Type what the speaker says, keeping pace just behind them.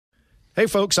Hey,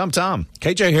 folks, I'm Tom.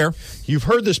 KJ here. You've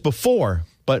heard this before,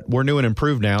 but we're new and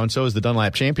improved now, and so is the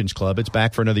Dunlap Champions Club. It's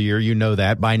back for another year. You know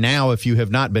that. By now, if you have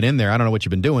not been in there, I don't know what you've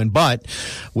been doing, but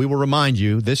we will remind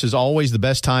you, this is always the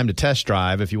best time to test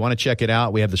drive. If you want to check it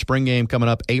out, we have the spring game coming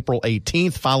up April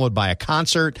 18th, followed by a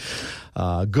concert.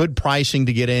 Good pricing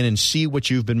to get in and see what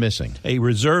you've been missing. A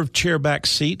reserved chairback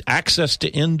seat, access to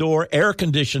indoor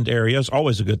air-conditioned areas,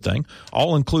 always a good thing.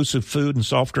 All-inclusive food and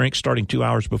soft drinks starting 2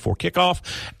 hours before kickoff.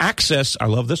 Access, I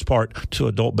love this part, to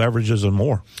adult beverages and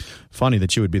more. Funny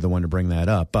that you would be the one to bring that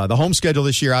up. The home schedule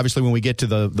this year, obviously, when we get to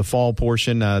the fall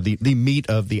portion, the meat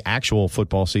of the actual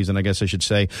football season, I guess I should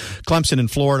say, Clemson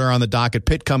and Florida are on the docket.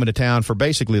 Pitt coming to town for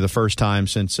basically the first time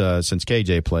since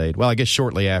KJ played. Well, I guess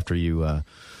shortly after you,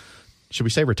 should we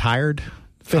say retired?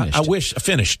 Finished. I wish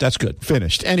finished. That's good.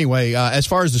 Finished. Anyway, as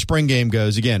far as the spring game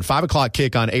goes, again, 5 o'clock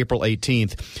kick on April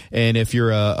 18th. And if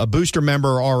you're a booster member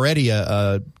or already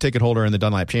a ticket holder in the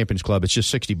Dunlap Champions Club, it's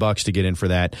just $60 to get in for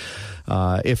that.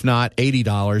 If not,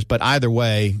 $80. But either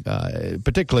way,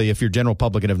 particularly if you're general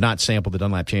public and have not sampled the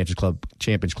Dunlap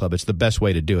Champions Club, it's the best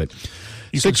way to do it.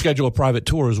 You can schedule a private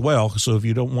tour as well. So if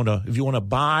you want to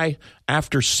buy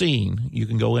after seeing, you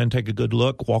can go in, take a good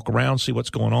look, walk around, see what's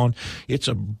going on. It's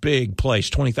a big place,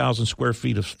 20,000 square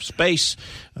feet of space,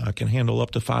 can handle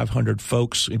up to 500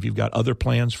 folks. If you've got other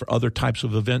plans for other types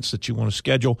of events that you want to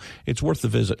schedule, it's worth the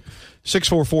visit.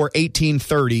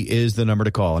 644-1830 is the number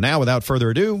to call. And now, without further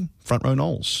ado, Front Row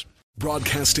Noles.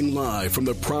 Broadcasting live from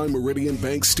the Prime Meridian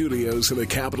Bank Studios in the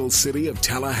capital city of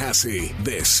Tallahassee,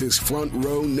 this is Front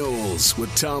Row Noles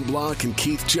with Tom Block and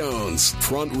Keith Jones.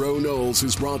 Front Row Noles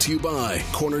is brought to you by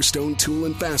Cornerstone Tool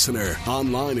and Fastener,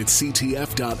 online at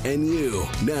ctf.nu.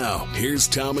 Now, here's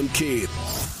Tom and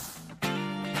Keith.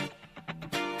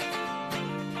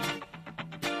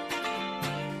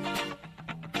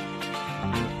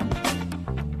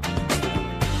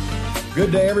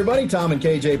 Good day, everybody. Tom and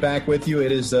KJ back with you.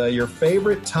 It is your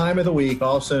favorite time of the week,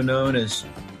 also known as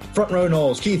Front Row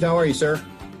Noles. Keith, how are you, sir?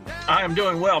 I am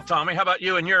doing well, Tommy. How about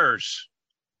you and yours?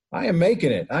 I am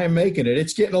making it.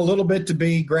 It's getting a little bit to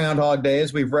be Groundhog Day,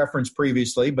 as we've referenced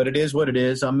previously, but it is what it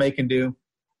is. I'm making do.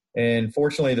 And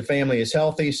fortunately, the family is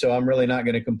healthy, so I'm really not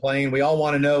going to complain. We all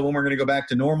want to know when we're going to go back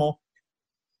to normal.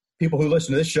 People who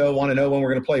listen to this show want to know when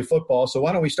we're going to play football. So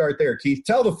why don't we start there, Keith?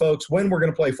 Tell the folks when we're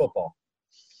going to play football.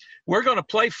 We're going to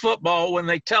play football when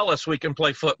they tell us we can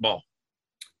play football.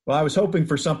 Well, I was hoping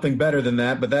for something better than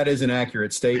that, but that is an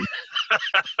accurate statement.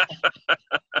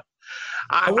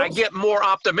 I get more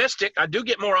optimistic. I do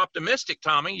get more optimistic,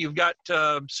 Tommy. You've got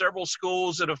several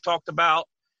schools that have talked about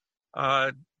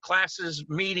classes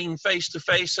meeting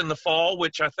face-to-face in the fall,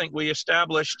 which I think we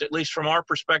established, at least from our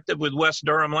perspective, with West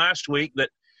Durham last week,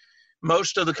 that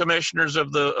most of the commissioners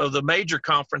of the major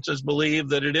conferences believe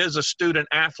that it is a student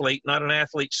athlete, not an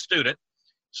athlete student.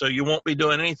 So you won't be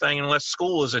doing anything unless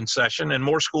school is in session, and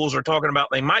more schools are talking about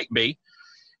they might be.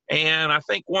 And I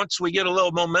think once we get a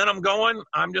little momentum going,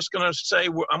 I'm just going to say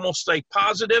I'm going to stay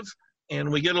positive,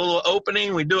 and we get a little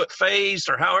opening. We do it phased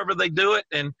or however they do it,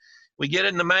 and we get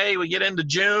into May, we get into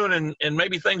June, and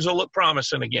maybe things will look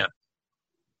promising again.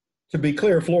 To be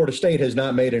clear, Florida State has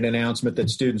not made an announcement that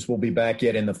students will be back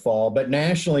yet in the fall. But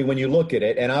nationally, when you look at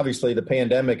it, and obviously the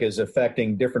pandemic is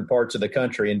affecting different parts of the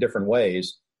country in different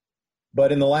ways.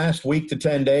 But in the last week to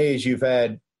 10 days, you've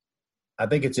had, I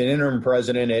think it's an interim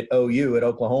president at OU at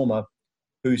Oklahoma,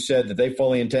 who said that they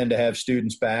fully intend to have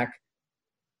students back.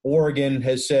 Oregon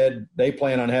has said they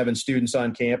plan on having students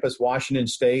on campus. Washington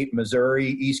State, Missouri,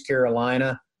 East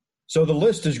Carolina. So the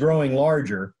list is growing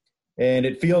larger. And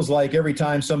it feels like every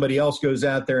time somebody else goes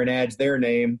out there and adds their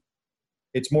name,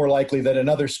 it's more likely that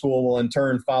another school will in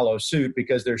turn follow suit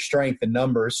because there's strength in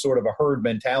numbers, sort of a herd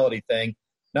mentality thing.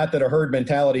 Not that a herd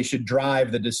mentality should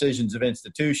drive the decisions of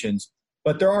institutions,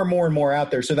 but there are more and more out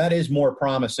there. So that is more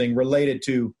promising related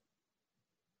to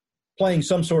playing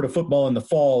some sort of football in the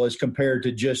fall as compared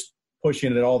to just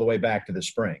pushing it all the way back to the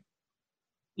spring.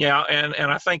 Yeah, and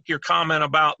I think your comment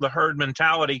about the herd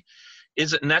mentality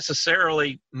isn't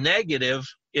necessarily negative.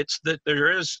 It's that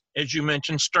there is, as you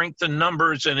mentioned, strength in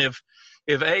numbers. And if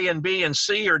A and B and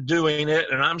C are doing it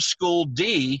and I'm school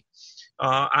D,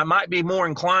 I might be more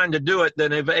inclined to do it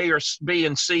than if A or B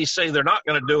and C say they're not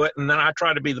going to do it, and then I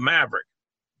try to be the maverick.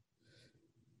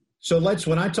 So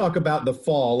when I talk about the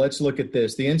fall, let's look at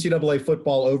this. The NCAA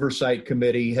Football Oversight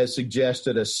Committee has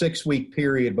suggested a 6-week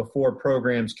period before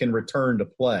programs can return to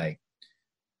play.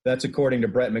 That's according to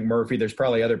Brett McMurphy. There's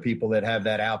probably other people that have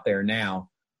that out there now.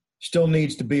 Still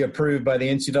needs to be approved by the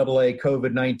NCAA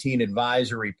COVID-19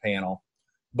 advisory panel.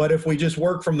 But if we just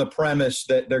work from the premise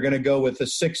that they're going to go with a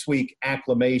 6-week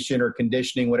acclimation or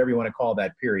conditioning, whatever you want to call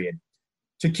that period,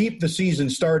 to keep the season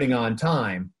starting on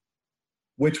time,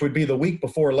 which would be the week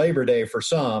before Labor Day for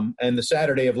some and the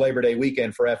Saturday of Labor Day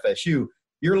weekend for FSU,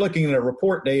 you're looking at a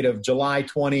report date of July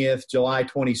 20th, July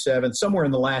 27th, somewhere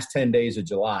in the last 10 days of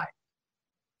July.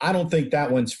 I don't think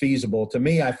that one's feasible. To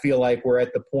me, I feel like we're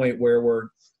at the point where we're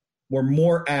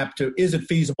more apt to, is it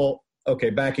feasible? Okay,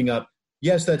 backing up.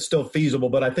 Yes, that's still feasible,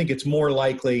 but I think it's more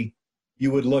likely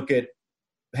you would look at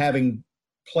having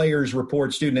players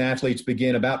report, student athletes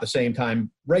begin about the same time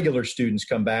regular students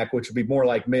come back, which would be more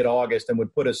like mid-August and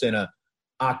would put us in a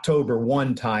October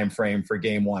 1 time frame for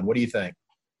game one. What do you think?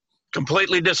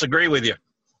 Completely disagree with you.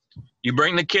 You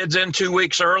bring the kids in 2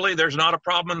 weeks early, there's not a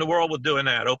problem in the world with doing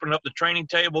that. Open up the training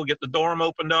table, get the dorm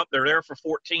opened up. They're there for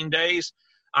 14 days.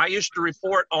 I used to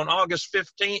report on August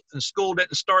 15th, and school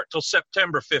didn't start till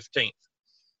September 15th.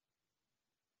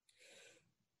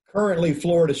 Currently,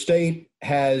 Florida State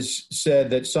has said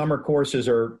that summer courses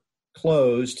are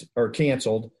closed or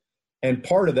canceled, and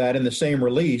part of that in the same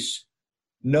release,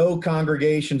 no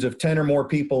congregations of 10 or more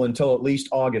people until at least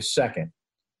August 2nd.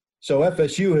 So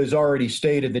FSU has already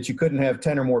stated that you couldn't have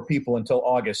 10 or more people until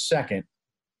August 2nd,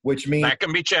 which means that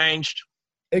can be changed.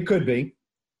 It could be.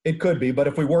 It could be, but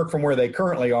if we work from where they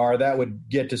currently are, that would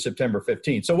get to September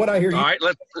 15th. So what I hear you – all right,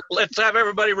 let's have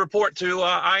everybody report to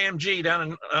IMG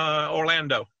down in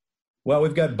Orlando. Well,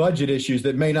 we've got budget issues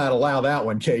that may not allow that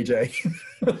one, KJ.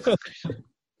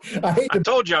 I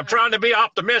told you, I'm trying to be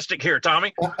optimistic here,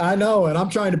 Tommy. I know, and I'm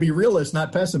trying to be realist,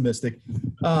 not pessimistic.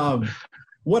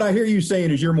 What I hear you saying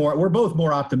is we're both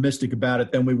more optimistic about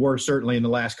it than we were certainly in the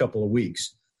last couple of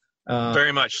weeks.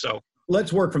 Very much so.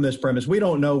 Let's work from this premise. We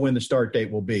don't know when the start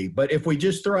date will be, but if we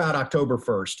just throw out October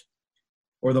 1st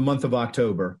or the month of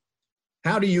October,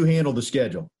 how do you handle the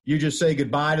schedule? You just say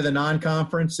goodbye to the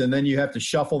non-conference and then you have to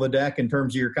shuffle the deck in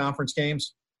terms of your conference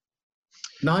games?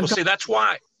 Well, see, that's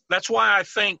why I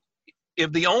think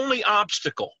if the only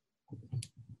obstacle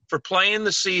for playing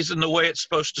the season the way it's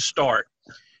supposed to start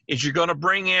is you're going to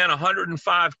bring in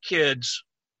 105 kids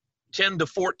 10 to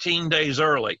 14 days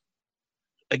early,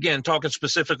 again, talking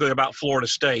specifically about Florida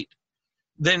State,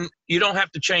 then you don't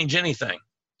have to change anything.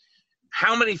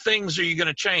 How many things are you going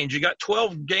to change? You got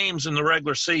 12 games in the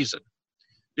regular season.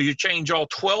 Do you change all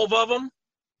 12 of them?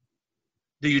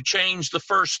 Do you change the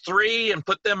first 3 and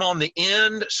put them on the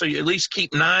end so you at least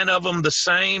keep 9 of them the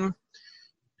same?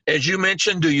 As you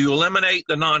mentioned, do you eliminate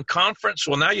the non-conference?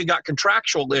 Well, now you got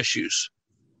contractual issues.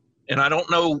 And I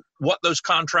don't know what those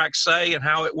contracts say and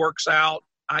how it works out,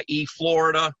 i.e.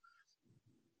 Florida,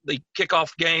 the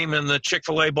kickoff game in the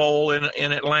Chick-fil-A Bowl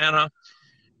in Atlanta.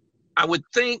 I would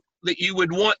think that you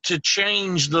would want to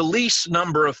change the least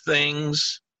number of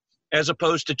things as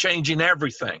opposed to changing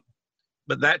everything.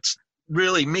 But that's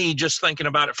really me just thinking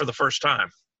about it for the first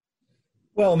time.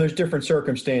 Well, and there's different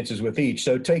circumstances with each.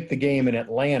 So take the game in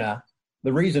Atlanta.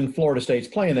 The reason Florida State's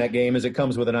playing that game is it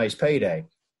comes with a nice payday.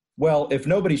 Well, if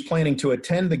nobody's planning to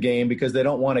attend the game because they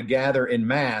don't want to gather in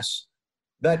mass,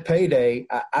 that payday,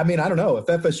 I mean, I don't know. If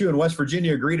FSU and West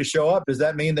Virginia agree to show up, does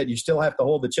that mean that you still have to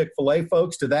hold the Chick-fil-A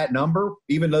folks to that number,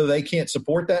 even though they can't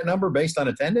support that number based on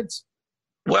attendance?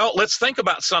 Well, let's think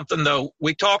about something, though.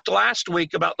 We talked last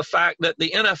week about the fact that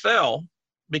the NFL,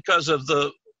 because of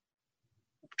the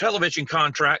television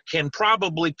contract, can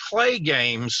probably play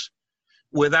games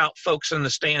without folks in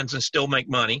the stands and still make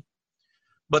money.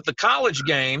 But the college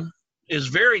game is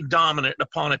very dominant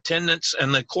upon attendance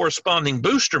and the corresponding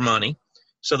booster money.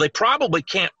 So they probably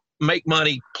can't make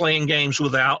money playing games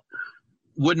without.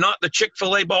 Would not the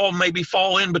Chick-fil-A Bowl maybe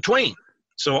fall in between?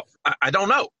 So I don't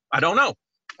know.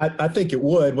 I think it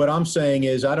would. What I'm saying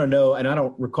is I don't know, and I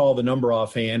don't recall the number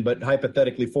offhand, but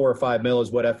hypothetically $4 or $5 million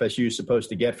is what FSU is supposed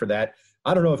to get for that.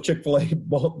 I don't know if Chick-fil-A,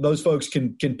 well, those folks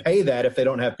can pay that if they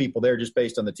don't have people there just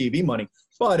based on the TV money.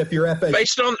 But if you're FSU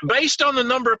 – based on the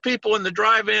number of people in the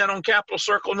drive-in on Capitol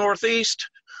Circle Northeast,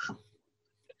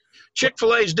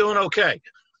 Chick-fil-A is doing okay.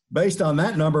 Based on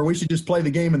that number, we should just play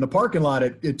the game in the parking lot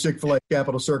at Chick-fil-A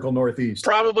Capitol Circle Northeast.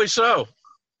 Probably so.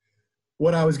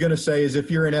 What I was going to say is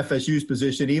if you're in FSU's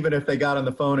position, even if they got on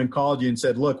the phone and called you and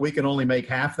said, look, we can only make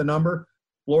half the number,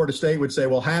 Florida State would say,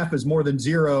 well, half is more than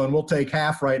 0, and we'll take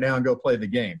half right now and go play the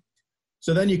game.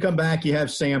 So then you come back, you have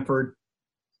Samford.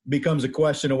 Becomes a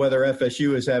question of whether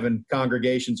FSU is having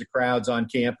congregations of crowds on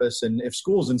campus. And if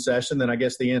school's in session, then I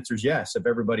guess the answer is yes, if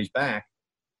everybody's back.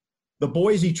 The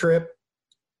Boise trip,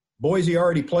 Boise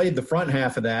already played the front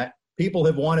half of that. People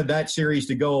have wanted that series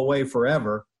to go away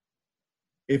forever.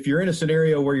 If you're in a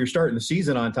scenario where you're starting the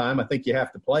season on time, I think you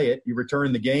have to play it. You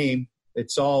return the game.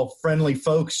 It's all friendly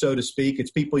folks, so to speak.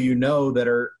 It's people you know that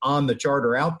are on the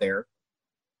charter out there.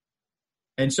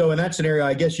 And so in that scenario,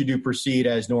 I guess you do proceed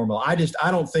as normal. I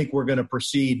don't think we're going to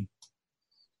proceed.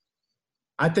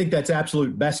 I think that's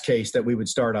absolute best case that we would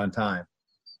start on time.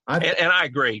 And I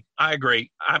agree. I'm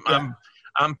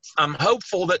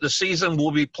hopeful that the season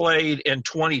will be played in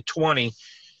 2020.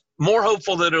 More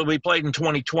hopeful that it'll be played in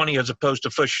 2020 as opposed to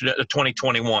pushing it to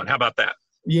 2021. How about that?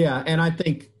 Yeah, and I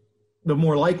think the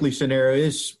more likely scenario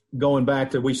is going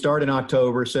back to we start in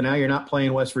October, so now you're not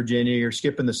playing West Virginia, you're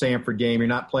skipping the Samford game, you're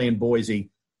not playing Boise.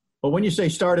 But when you say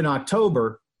start in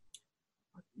October,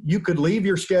 you could leave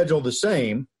your schedule the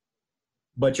same,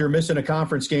 but you're missing a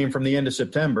conference game from the end of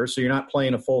September, so you're not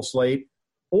playing a full slate.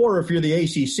 Or if you're the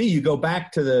ACC, you go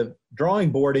back to the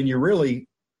drawing board and you really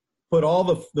put all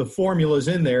the formulas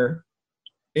in there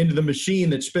into the machine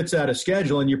that spits out a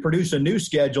schedule, and you produce a new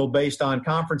schedule based on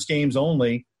conference games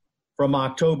only from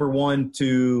October 1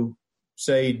 to,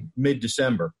 say,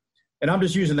 mid-December. And I'm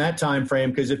just using that time frame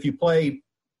because if you play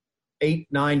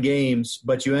 8-9 games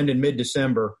but you end in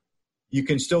mid-December, you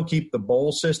can still keep the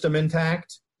bowl system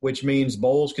intact, which means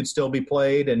bowls could still be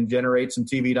played and generate some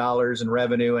TV dollars and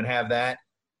revenue and have that.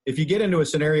 If you get into a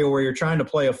scenario where you're trying to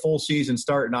play a full season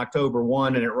start in October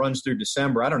 1 and it runs through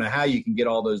December, I don't know how you can get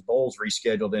all those bowls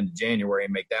rescheduled into January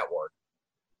and make that work.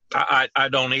 I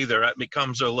don't either. It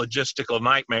becomes a logistical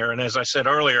nightmare. And as I said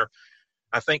earlier,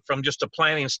 I think from just a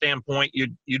planning standpoint,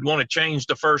 you'd want to change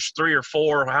the first 3 or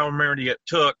 4, however many it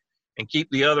took, and keep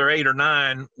the other 8 or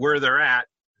 9 where they're at.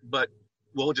 But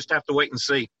we'll just have to wait and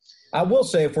see. I will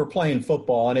say if we're playing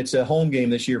football, and it's a home game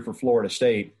this year for Florida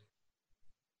State,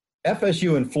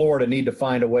 FSU and Florida need to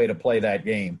find a way to play that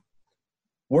game.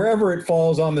 Wherever it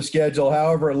falls on the schedule,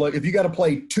 however it looks, if you got to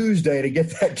play Tuesday to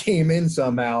get that game in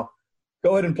somehow,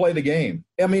 go ahead and play the game.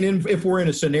 I mean, if we're in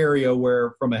a scenario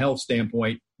where, from a health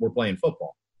standpoint, we're playing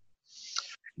football.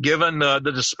 Given the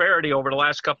disparity over the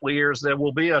last couple of years, there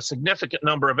will be a significant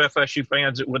number of FSU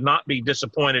fans that would not be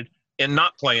disappointed in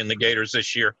not playing the Gators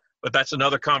this year. But that's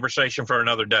another conversation for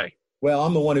another day. Well,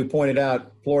 I'm the one who pointed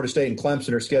out Florida State and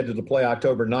Clemson are scheduled to play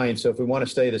October 9th. So if we want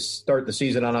to start the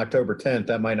season on October 10th,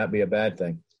 that might not be a bad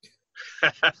thing.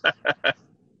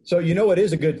 So you know what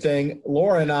is a good thing?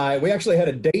 Laura and I, we actually had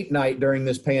a date night during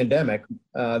this pandemic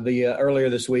earlier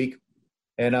this week.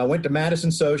 And I went to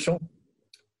Madison Social.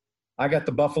 I got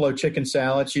the buffalo chicken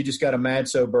salad. She just got a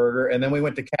Madso burger. And then we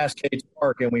went to Cascades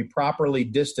Park, and we properly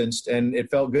distanced, and it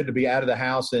felt good to be out of the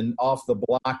house and off the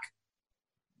block.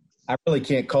 I really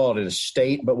can't call it a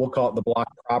state, but we'll call it the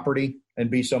block property and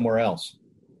be somewhere else.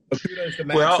 So kudos to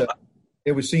Madso. Well,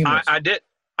 it was seamless. I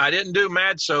didn't do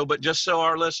Madso, but just so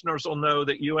our listeners will know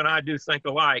that you and I do think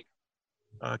alike,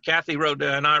 Kathy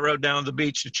and I rode down to the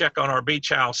beach to check on our beach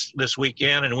house this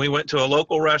weekend, and we went to a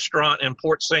local restaurant in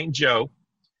Port St. Joe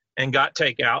and got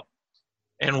takeout,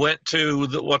 and went to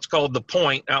what's called the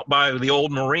Point out by the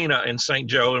old marina in St.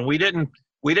 Joe. And we didn't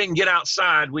get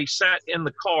outside. We sat in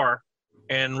the car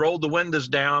and rolled the windows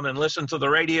down and listened to the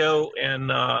radio and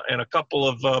a couple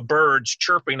of birds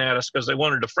chirping at us because they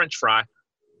wanted a French fry.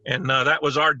 And that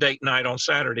was our date night on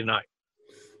Saturday night.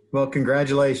 Well,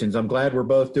 congratulations. I'm glad we're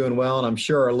both doing well, and I'm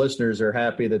sure our listeners are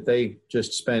happy that they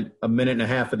just spent a minute and a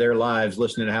half of their lives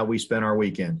listening to how we spent our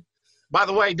weekend. By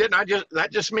the way, that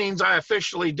just means I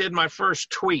officially did my first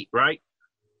tweet, right?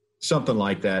 Something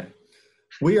like that.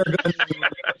 We are going to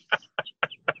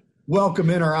welcome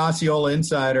in our Osceola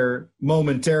Insider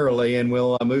momentarily, and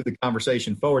we'll move the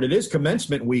conversation forward. It is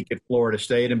commencement week at Florida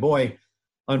State, and boy,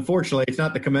 unfortunately, it's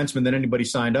not the commencement that anybody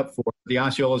signed up for. The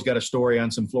Osceola's got a story on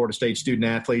some Florida State student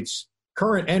athletes,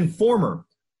 current and former,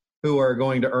 who are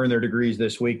going to earn their degrees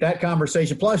this week. That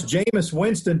conversation, plus Jameis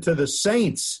Winston to the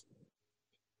Saints.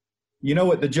 You know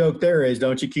what the joke there is,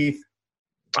 don't you, Keith?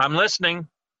 I'm listening.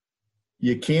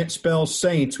 You can't spell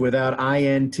Saints without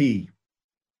INT.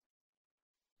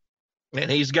 And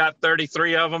he's got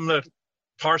 33 of them to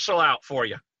parcel out for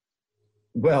you.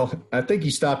 Well, I think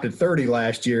he stopped at 30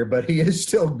 last year, but he is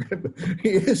still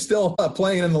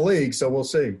playing in the league, so we'll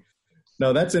see.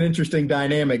 No, that's an interesting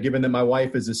dynamic given that my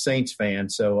wife is a Saints fan.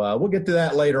 So we'll get to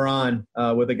that later on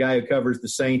with a guy who covers the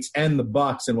Saints and the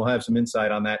Bucs, and we'll have some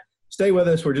insight on that. Stay with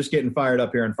us. We're just getting fired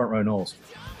up here on Front Row Noles.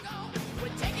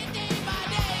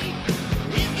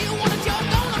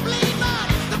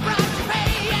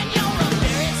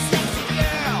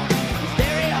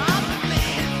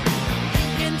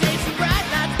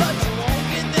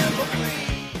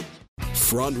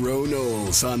 Front Row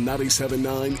Noles on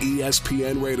 97.9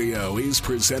 ESPN Radio is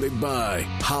presented by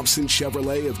Hobson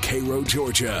Chevrolet of Cairo,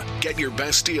 Georgia. Get your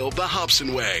best deal the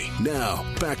Hobson way. Now,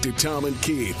 back to Tom and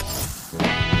Keith.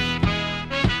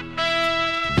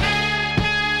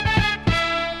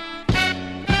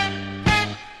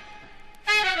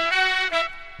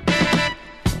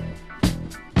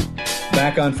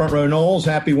 Back on Front Row Noles.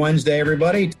 Happy Wednesday,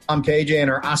 everybody. Tom KJ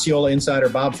and our Osceola insider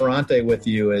Bob Ferrante with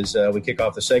you as we kick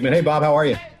off the segment. Hey, Bob, how are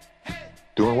you?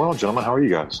 Doing well, gentlemen. How are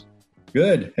you guys?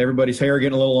 Good. Everybody's hair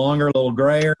getting a little longer, a little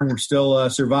grayer. We're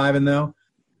still surviving, though.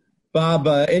 Bob,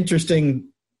 interesting.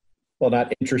 Well,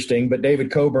 not interesting, but David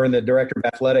Coburn, the director of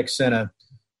athletics, sent an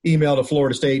email to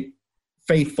Florida State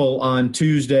faithful on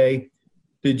Tuesday.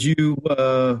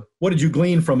 What did you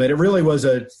glean from it? It really was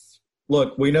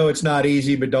look, we know it's not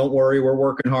easy, but don't worry, we're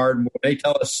working hard. And when they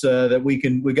tell us that we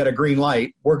got a green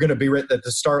light, we're going to be at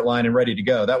the start line and ready to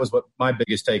go. That was what my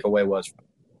biggest takeaway was.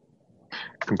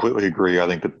 Completely agree. I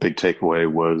think the big takeaway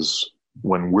was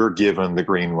when we're given the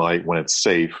green light, when it's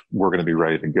safe, we're going to be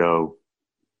ready to go.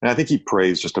 And I think he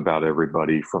praised just about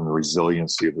everybody, from the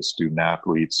resiliency of the student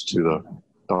athletes to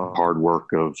the hard work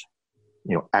of,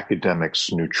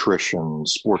 academics, nutrition,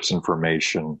 sports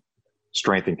information,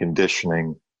 strength and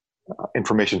conditioning,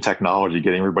 information technology,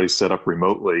 getting everybody set up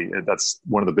remotely. That's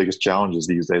one of the biggest challenges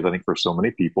these days, I think, for so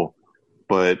many people.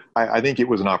 But I think it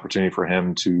was an opportunity for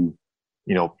him to,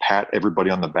 pat everybody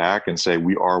on the back and say,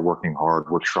 we are working hard.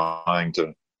 We're trying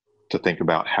to think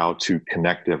about how to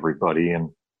connect everybody. And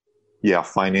yeah,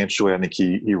 financially, I think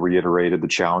he reiterated the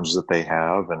challenges that they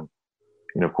have. And,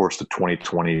 of course, the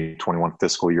 2020-21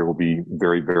 fiscal year will be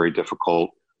very, very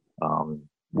difficult,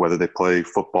 whether they play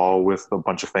football with a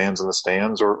bunch of fans in the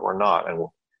stands or not. And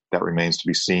that remains to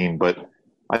be seen. But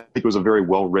I think it was a very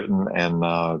well-written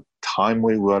and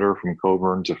timely letter from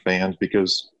Coburn to fans,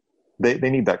 because they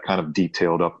need that kind of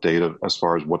detailed update as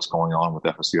far as what's going on with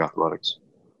FSU athletics.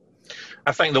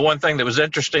 I think the one thing that was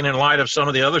interesting in light of some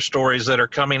of the other stories that are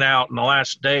coming out in the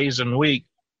last days and week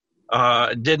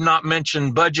did not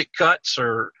mention budget cuts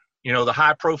or, the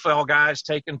high-profile guys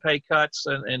taking pay cuts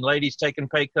and ladies taking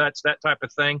pay cuts, that type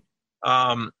of thing.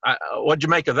 What'd you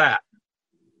make of that?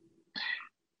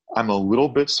 I'm a little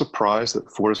bit surprised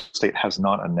that Florida State has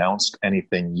not announced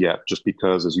anything yet, just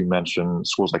because, as you mentioned,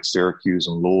 schools like Syracuse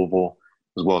and Louisville,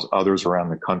 as well as others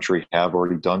around the country, have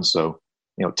already done so.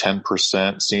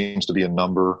 10% seems to be a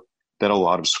number that a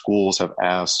lot of schools have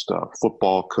asked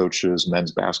football coaches,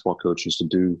 men's basketball coaches to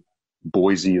do.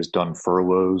 Boise has done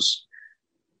furloughs.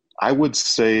 I would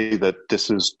say that this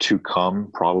is to come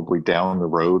probably down the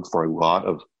road for a lot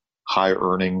of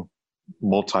high-earning,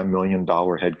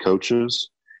 multi-million-dollar head coaches.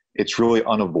 It's really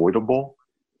unavoidable.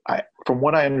 From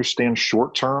what I understand,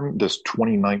 short-term, this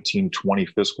 2019-20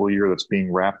 fiscal year that's being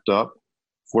wrapped up,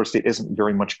 Florida State isn't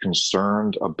very much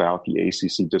concerned about the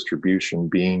ACC distribution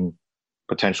being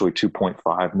potentially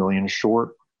 2.5 million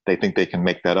short. They think they can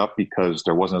make that up because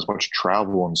there wasn't as much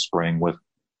travel in spring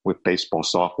with baseball,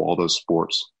 softball, all those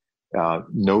sports.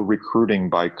 No recruiting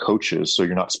by coaches, so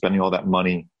you're not spending all that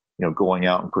money, going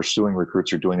out and pursuing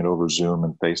recruits. You're doing it over Zoom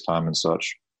and FaceTime and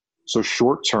such. So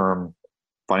short-term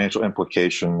financial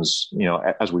implications,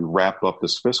 as we wrap up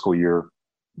this fiscal year,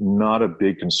 not a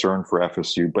big concern for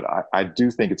FSU, but I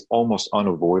do think it's almost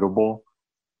unavoidable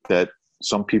that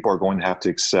some people are going to have to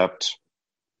accept.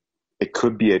 It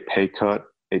could be a pay cut.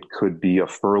 It could be a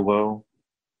furlough.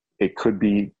 It could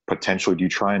be potentially, do you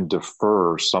try and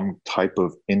defer some type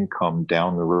of income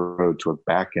down the road to a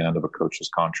back end of a coach's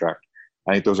contract?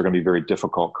 I think those are going to be very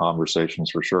difficult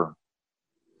conversations for sure.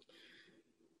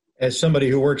 As somebody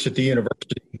who works at the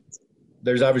university,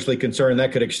 there's obviously concern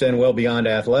that could extend well beyond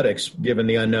athletics, given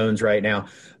the unknowns right now.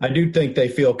 I do think they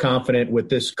feel confident with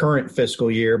this current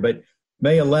fiscal year, but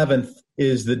May 11th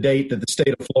is the date that the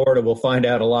state of Florida will find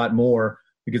out a lot more,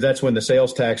 because that's when the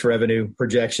sales tax revenue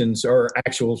projections or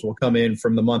actuals will come in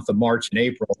from the month of March and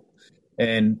April.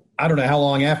 And I don't know how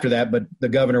long after that, but the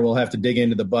governor will have to dig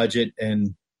into the budget,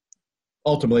 and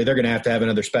ultimately they're going to have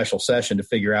another special session to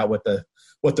figure out what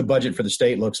the budget for the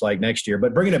state looks like next year.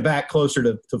 But bringing it back closer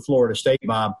to Florida State,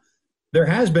 Bob, there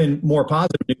has been more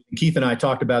positive news. Keith and I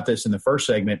talked about this in the first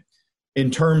segment, in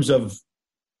terms of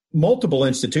multiple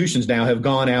institutions now have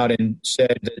gone out and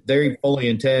said that they fully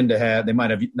intend to have, they might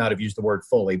have not have used the word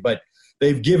fully, but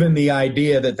they've given the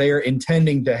idea that they are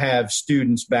intending to have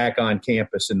students back on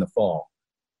campus in the fall.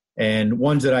 And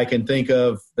ones that I can think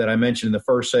of that I mentioned in the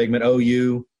first segment,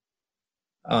 OU,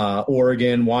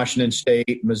 Oregon, Washington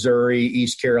State, Missouri,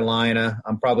 East Carolina.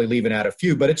 I'm probably leaving out a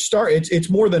few, but it's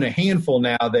more than a handful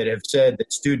now that have said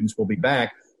that students will be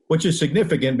back, which is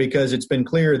significant because it's been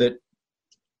clear that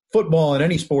football in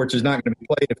any sports is not going to be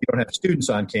played if you don't have students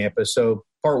on campus. So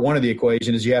part one of the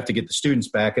equation is you have to get the students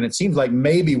back, and it seems like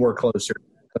maybe we're closer.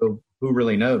 So who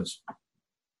really knows?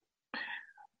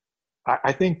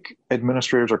 I think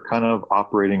administrators are kind of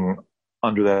operating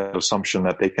under that assumption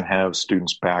that they can have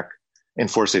students back. In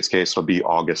Florida State's case, it'll be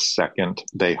August 2nd,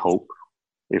 they hope.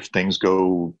 if things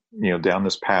go, down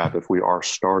this path, if we are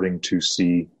starting to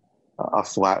see a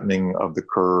flattening of the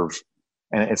curve,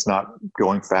 and it's not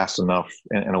going fast enough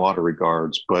in a lot of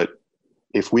regards, but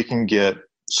if we can get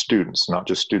students, not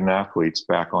just student athletes,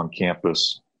 back on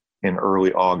campus in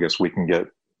early August, we can get,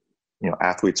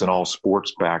 athletes in all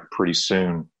sports back pretty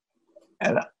soon.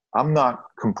 And I'm not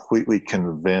completely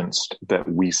convinced that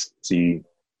we see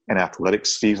an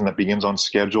athletics season that begins on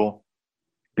schedule,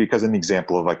 because in the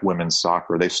example of like women's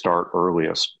soccer, they start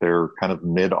earliest. They're kind of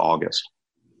mid-August.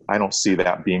 I don't see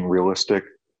that being realistic.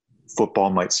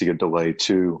 Football might see a delay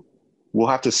too. We'll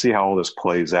have to see how all this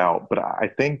plays out. But I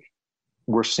think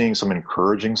we're seeing some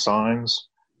encouraging signs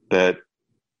that,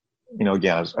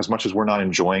 again, as much as we're not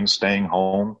enjoying staying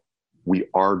home, we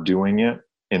are doing it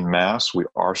en masse. We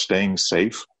are staying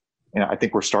safe. And I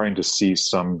think we're starting to see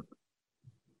some,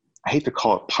 I hate to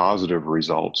call it positive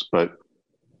results, but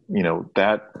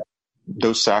that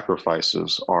those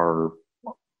sacrifices are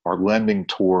lending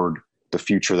toward the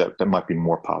future that might be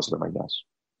more positive, I guess.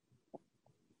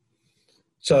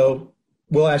 So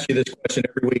we'll ask you this question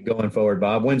every week going forward,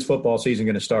 Bob. When's football season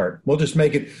going to start? We'll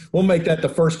make that the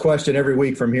first question every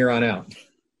week from here on out.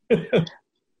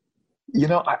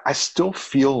 I still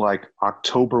feel like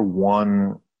October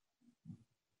 1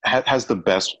 has the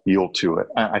best feel to it.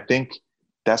 I think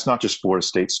that's not just Florida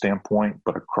State's standpoint,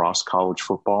 but across college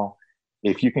football.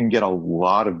 If you can get a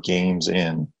lot of games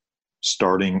in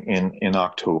starting in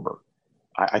October,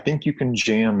 I think you can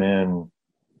jam in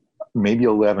maybe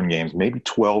 11 games, maybe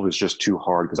 12 is just too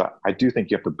hard, because I do think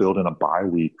you have to build in a bye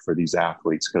week for these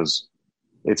athletes, because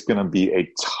it's going to be a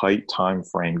tight time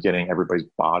frame getting everybody's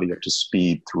body up to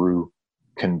speed through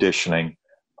conditioning.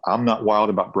 I'm not wild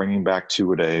about bringing back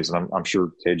two-a-days, and I'm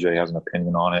sure KJ has an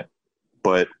opinion on it.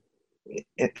 But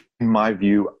in my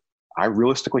view, I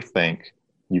realistically think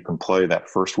you can play that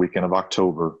first weekend of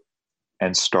October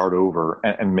and start over.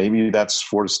 And maybe that's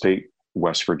Florida State,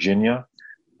 West Virginia.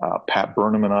 Pat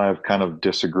Burnham and I have kind of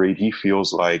disagreed. He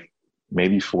feels like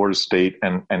maybe Florida State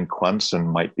and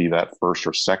Clemson might be that first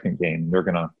or second game. They're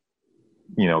going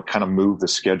to, kind of move the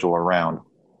schedule around.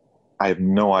 I have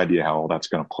no idea how all that's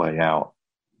going to play out.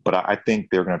 But I think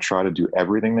they're going to try to do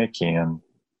everything they can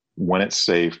when it's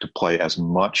safe to play as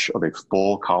much of a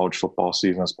full college football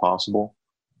season as possible.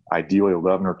 Ideally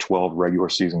 11 or 12 regular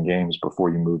season games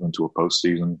before you move into a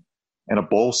postseason, and a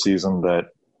bowl season that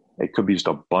it could be just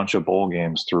a bunch of bowl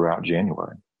games throughout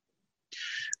January.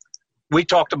 We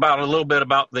talked about a little bit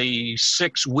about the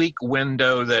 6-week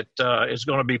window that is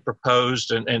going to be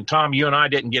proposed. And Tom, you and I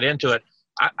didn't get into it.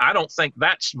 I don't think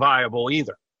that's viable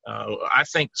either. I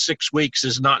think 6 weeks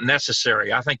is not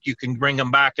necessary. I think you can bring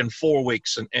them back in 4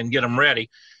 weeks and get them ready.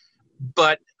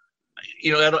 But,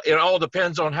 it all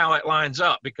depends on how it lines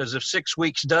up, because if 6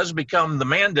 weeks does become the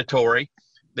mandatory,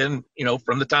 then,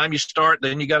 from the time you start,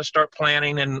 then you got to start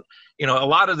planning. And, a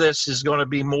lot of this is going to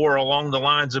be more along the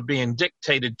lines of being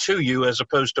dictated to you as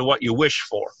opposed to what you wish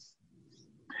for.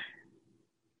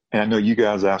 And I know you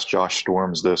guys asked Josh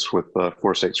Storms this with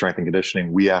Florida State Strength and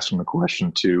Conditioning. We asked him the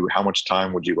question too, how much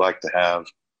time would you like to have?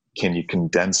 Can you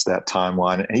condense that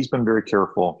timeline? And he's been very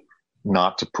careful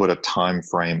not to put a time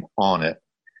frame on it.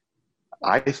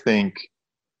 I think,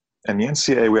 and the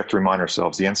NCAA, we have to remind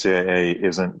ourselves, the NCAA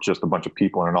isn't just a bunch of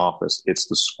people in an office. It's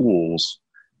the schools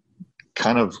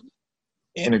kind of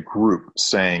in a group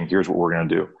saying, here's what we're going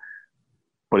to do.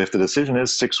 But if the decision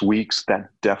is 6 weeks, that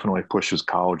definitely pushes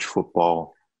college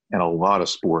football and a lot of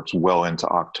sports well into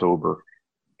October.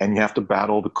 And you have to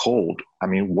battle the cold. I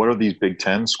mean, what are these Big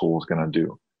Ten schools going to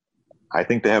do? I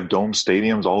think they have dome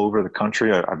stadiums all over the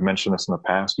country. I've mentioned this in the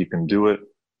past. You can do it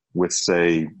with,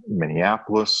 say,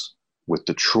 Minneapolis, with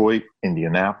Detroit,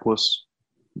 Indianapolis.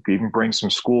 You could even bring some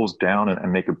schools down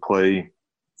and they could play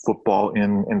football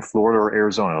in Florida or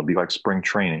Arizona. It'll be like spring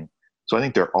training. So I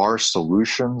think there are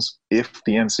solutions if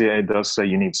the NCAA does say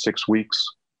you need 6 weeks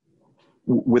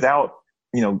without,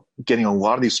 getting a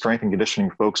lot of these strength and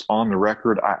conditioning folks on the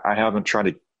record. I haven't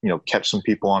tried to, catch some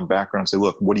people on background and say,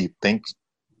 look, what do you think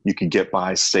you could get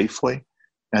by safely?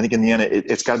 And I think in the end,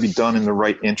 it's got to be done in the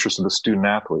right interest of the student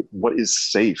athlete. What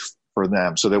is safe for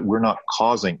them so that we're not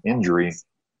causing injury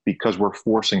because we're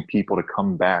forcing people to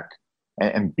come back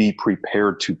and be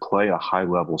prepared to play a high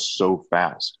level so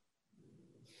fast.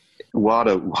 A lot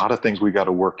of things we got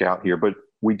to work out here, but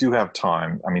we do have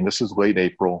time. I mean, this is late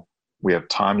April. We have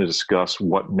time to discuss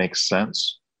what makes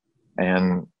sense.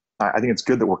 And I think it's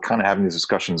good that we're kind of having these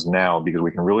discussions now, because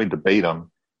we can really debate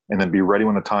them and then be ready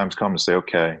when the times come to say,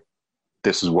 okay,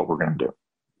 this is what we're going to do.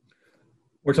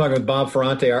 We're talking with Bob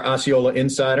Ferrante, our Osceola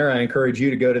insider. I encourage you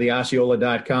to go to the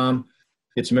Osceola.com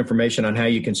get some information on how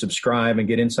you can subscribe and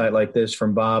get insight like this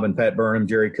from Bob and Pat Burnham,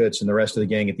 Jerry Kutz, and the rest of the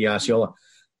gang at the Osceola.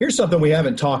 Here's something we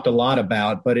haven't talked a lot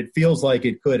about, but it feels like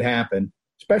it could happen,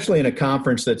 especially in a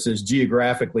conference that's as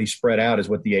geographically spread out as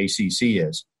what the ACC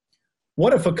is.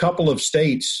 What if a couple of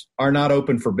states are not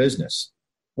open for business?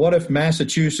 What if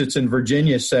Massachusetts and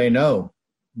Virginia say, no,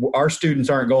 our students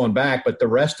aren't going back, but the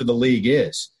rest of the league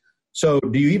is? So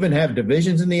do you even have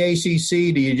divisions in the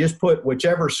ACC? Do you just put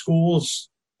whichever schools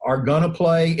are going to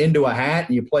play into a hat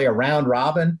and you play a round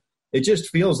robin? It just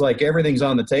feels like everything's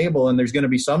on the table, and there's going to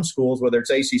be some schools, whether it's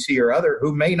ACC or other,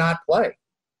 who may not play.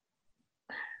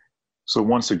 So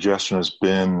one suggestion has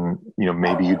been,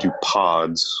 maybe you do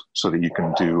pods so that you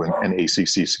can do an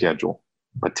ACC schedule.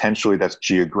 Potentially that's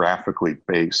geographically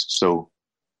based. So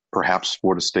perhaps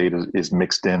Florida State is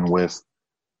mixed in with,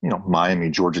 Miami,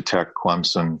 Georgia Tech,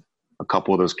 Clemson, a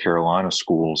couple of those Carolina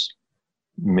schools.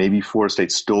 Maybe Florida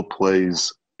State still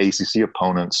plays ACC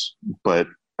opponents, but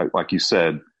like you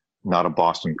said, not a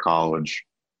Boston College,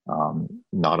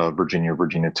 not a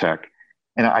Virginia Tech.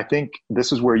 And I think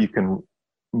this is where you can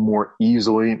more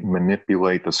easily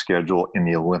manipulate the schedule in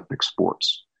the Olympic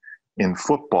sports. In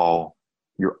football,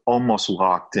 you're almost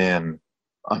locked in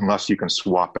unless you can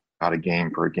swap out a game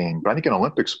for a game. But I think in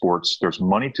Olympic sports, there's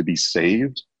money to be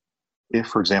saved if,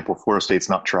 for example, Florida State's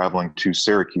not traveling to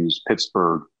Syracuse,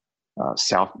 Pittsburgh,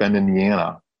 South Bend,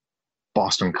 Indiana,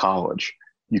 Boston College.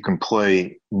 You can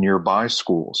play nearby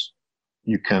schools.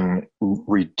 You can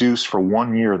reduce for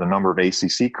 1 year the number of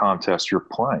ACC contests you're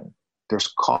playing.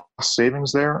 There's cost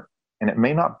savings there, and it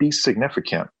may not be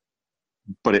significant,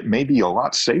 but it may be a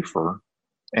lot safer,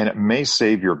 and it may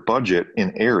save your budget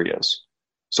in areas.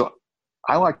 So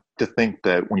I like to think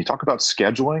that when you talk about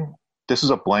scheduling, this is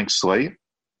a blank slate,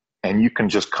 and you can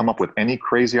just come up with any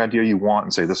crazy idea you want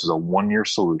and say this is a 1-year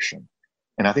solution.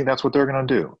 And I think that's what they're going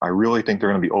to do. I really think they're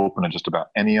going to be open to just about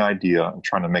any idea and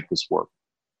trying to make this work.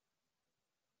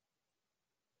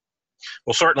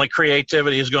 Well, certainly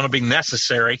creativity is going to be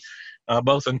necessary,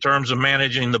 both in terms of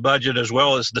managing the budget as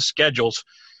well as the schedules.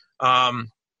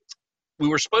 We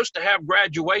were supposed to have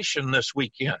graduation this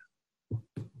weekend.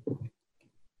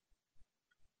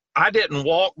 I didn't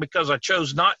walk because I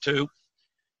chose not to.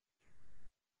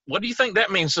 What do you think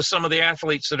that means to some of the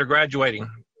athletes that are graduating?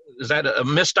 Is that a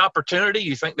missed opportunity?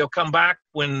 You think they'll come back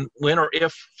when or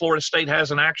if Florida State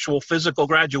has an actual physical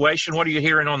graduation? What are you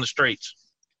hearing on the streets?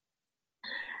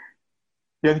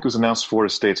 Yeah, I think it was announced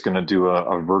Florida State's going to do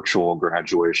a virtual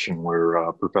graduation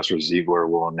where Professor Ziegler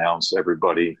will announce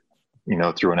everybody,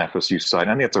 through an FSU site.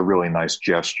 I think it's a really nice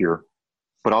gesture.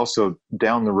 But also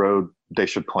down the road, they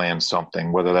should plan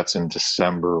something, whether that's in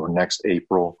December or next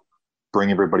April,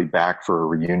 bring everybody back for a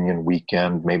reunion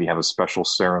weekend, maybe have a special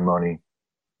ceremony,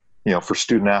 for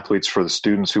student athletes, for the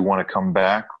students who want to come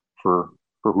back, for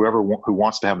whoever who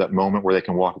wants to have that moment where they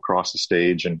can walk across the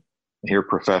stage and hear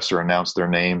Professor announce their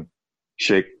name,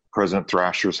 shake President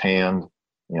Thrasher's hand,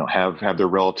 have their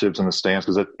relatives in the stands,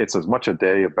 because it's as much a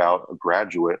day about a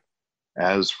graduate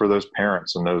as for those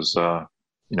parents and those,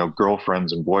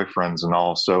 girlfriends and boyfriends and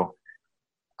all. So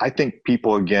I think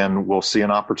people, again, will see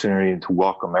an opportunity to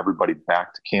welcome everybody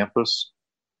back to campus.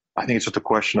 I think it's just a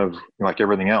question of, like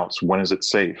everything else, when is it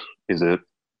safe? Is it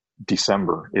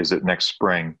December? Is it next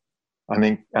spring? I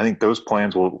think those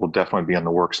plans will definitely be in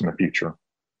the works in the future.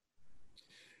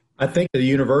 I think the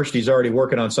university is already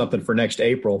working on something for next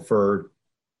April for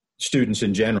students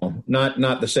in general.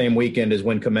 Not the same weekend as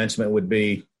when commencement would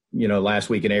be, last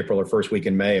week in April or first week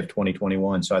in May of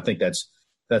 2021. So I think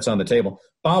that's on the table.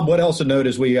 Bob, what else to note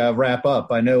as we wrap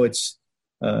up? I know it's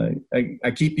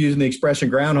I keep using the expression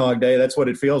Groundhog Day. That's what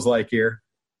it feels like here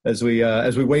as we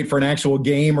wait for an actual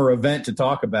game or event to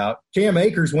talk about. Cam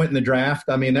Akers went in the draft.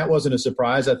 I mean, that wasn't a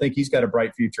surprise. I think he's got a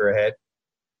bright future ahead.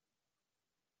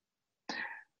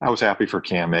 I was happy for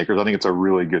Cam Akers. I think it's a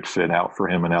really good fit out for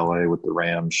him in LA with the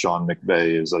Rams. Sean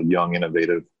McVay is a young,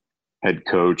 innovative head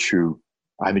coach who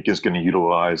I think is going to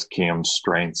utilize Cam's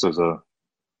strengths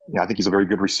I think he's a very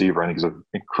good receiver. I think he's an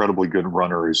incredibly good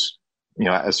runner who's,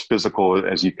 as physical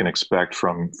as you can expect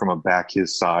from a back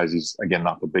his size. He's, again,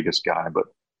 not the biggest guy, but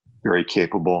very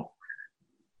capable.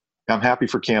 I'm happy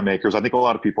for Cam Akers. I think a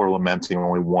lot of people are lamenting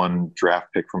only one draft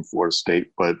pick from Florida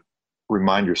State, but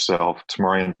remind yourself,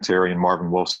 Tamorrion Terry and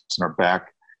Marvin Wilson are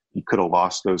back. You could have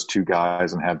lost those two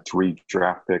guys and had 3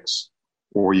 draft picks,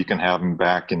 or you can have them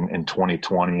back in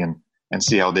 2020 and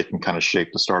see how they can kind of shape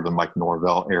the start of the Mike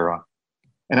Norvell era.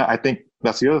 And I think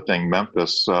that's the other thing.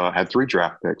 Memphis had 3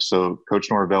 draft picks. So Coach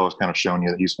Norvell has kind of shown you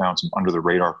that he's found some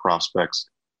under-the-radar prospects.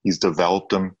 He's developed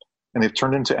them, and they've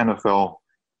turned into NFL,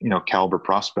 caliber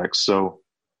prospects. So,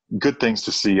 good things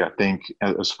to see, I think,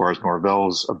 as far as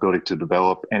Norvell's ability to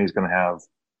develop. And he's going to have,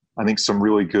 I think, some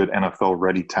really good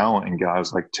NFL-ready talent in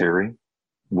guys like Terry,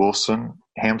 Wilson,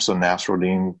 Hamza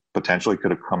Nasruddin potentially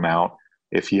could have come out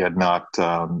if he had not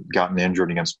gotten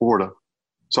injured against Florida.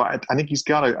 So I think he's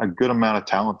got a good amount of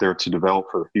talent there to develop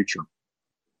for the future.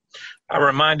 I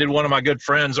reminded one of my good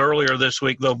friends earlier this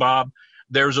week, though, Bob,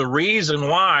 there's a reason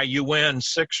why you win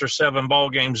 6 or 7 ball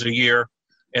games a year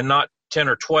and not 10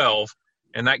 or 12,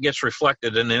 and that gets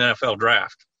reflected in the NFL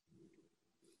draft.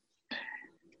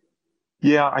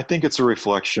 Yeah, I think it's a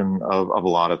reflection of a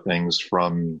lot of things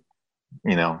from,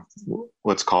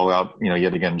 let's call out,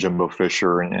 yet again, Jimbo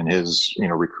Fisher and his,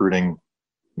 recruiting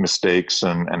mistakes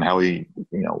and how he,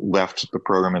 left the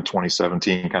program in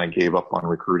 2017, kind of gave up on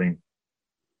recruiting.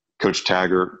 Coach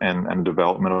Taggart and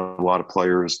development of a lot of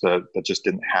players that just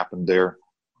didn't happen there.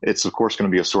 It's, of course,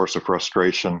 going to be a source of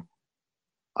frustration.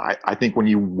 I think when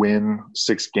you win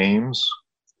 6 games,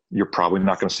 you're probably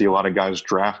not going to see a lot of guys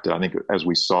drafted. I think as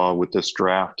we saw with this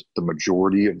draft, the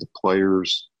majority of the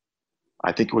players,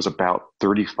 I think it was about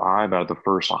 35 out of the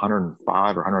first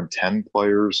 105 or 110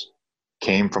 players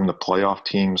came from the playoff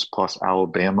teams plus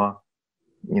Alabama.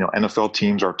 NFL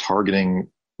teams are targeting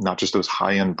not just those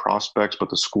high-end prospects, but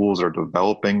the schools that are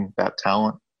developing that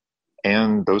talent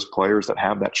and those players that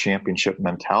have that championship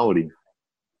mentality.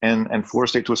 And Florida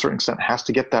State, to a certain extent, has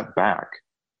to get that back.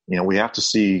 We have to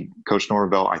see Coach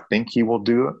Norvell. I think he will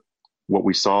do it. What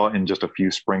we saw in just a few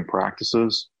spring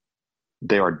practices,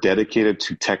 they are dedicated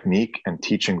to technique and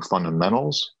teaching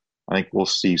fundamentals. I think we'll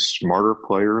see smarter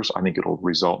players. I think it'll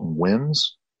result in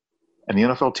wins. And the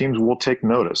NFL teams will take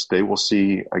notice. They will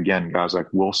see, again, guys like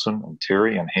Wilson and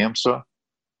Terry and Hamza.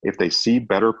 If they see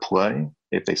better play,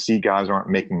 if they see guys aren't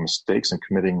making mistakes and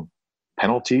committing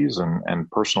penalties and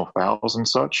personal fouls and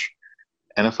such,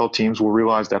 NFL teams will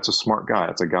realize that's a smart guy.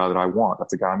 That's a guy that I want.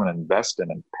 That's a guy I'm going to invest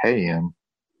in and pay in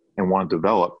and want to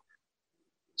develop.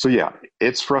 So, yeah,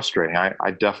 it's frustrating.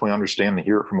 I definitely understand to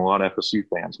hear it from a lot of FSU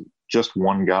fans. Just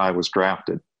one guy was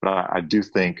drafted. But I do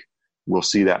think we'll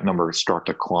see that number start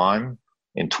to climb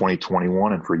in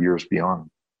 2021 and for years beyond.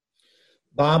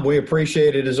 Bob, we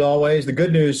appreciate it as always. The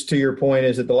good news, to your point,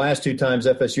 is that the last 2 times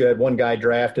FSU had one guy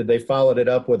drafted, they followed it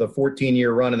up with a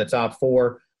 14-year run in the top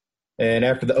 4. And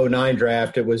after the 2009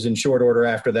 draft, it was in short order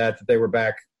after that they were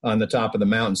back on the top of the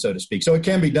mountain, so to speak. So it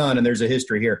can be done, and there's a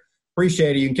history here.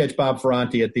 Appreciate it. You can catch Bob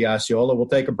Ferranti at the Osceola. We'll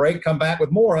take a break, come back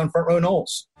with more on Front Row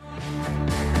Noles.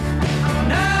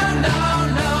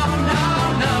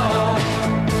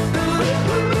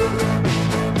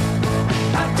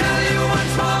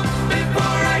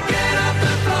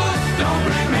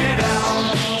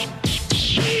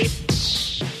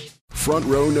 Front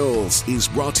Row Noles is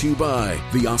brought to you by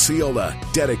the Osceola,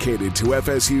 dedicated to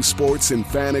FSU sports and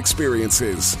fan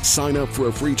experiences. Sign up for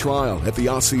a free trial at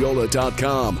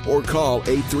theosceola.com or call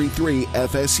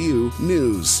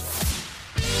 833-FSU-NEWS.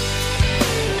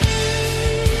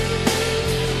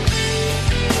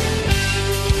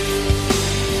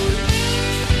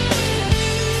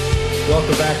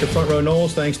 Welcome back to Front Row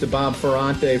Noles. Thanks to Bob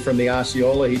Ferranti from the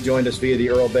Osceola. He joined us via the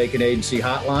Earl Bacon Agency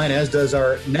hotline, as does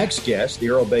our next guest, the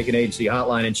Earl Bacon Agency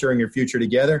hotline, ensuring your future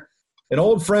together. An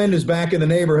old friend is back in the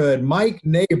neighborhood, Mike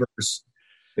Neighbors.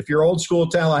 If you're old school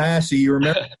Tallahassee, you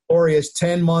remember the glorious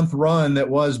 10-month run that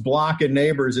was Block and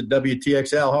Neighbors at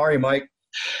WTXL. How are you, Mike?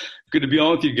 Good to be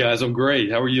on with you guys. I'm great.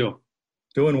 How are you?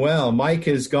 Doing well. Mike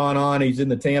has gone on. He's in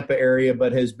the Tampa area,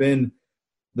 but has been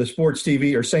the sports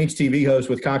TV or Saints TV host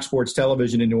with Cox Sports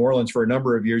Television in New Orleans for a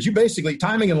number of years. You basically,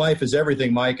 timing in life is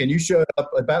everything, Mike, and you showed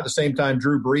up about the same time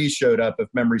Drew Brees showed up, if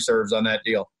memory serves, on that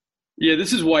deal. Yeah,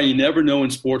 this is why you never know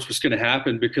in sports what's going to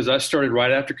happen, because I started right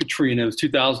after Katrina. It was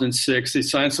 2006. They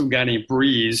signed some guy named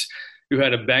Brees who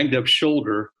had a banged-up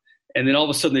shoulder, and then all of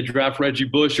a sudden they draft Reggie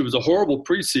Bush. It was a horrible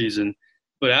preseason,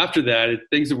 but after that,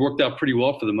 things have worked out pretty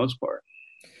well for the most part.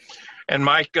 And,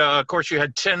 Mike, of course, you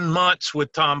had 10 months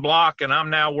with Tom Block, and I'm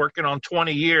now working on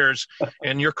 20 years,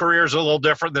 and your career's a little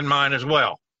different than mine as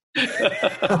well.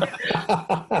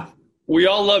 We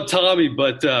all love Tommy,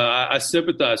 but I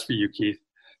sympathize for you, Keith.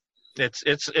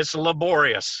 It's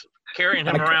laborious. Carrying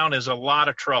him around is a lot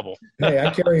of trouble. Hey,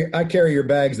 I carry your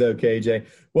bags, though, KJ.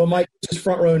 Well, Mike, this is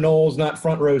Front Row Noles, not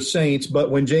Front Row Saints,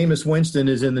 but when Jameis Winston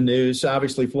is in the news,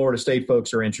 obviously Florida State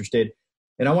folks are interested.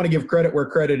 And I want to give credit where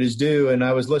credit is due. And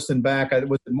I was listening back.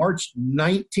 Was it March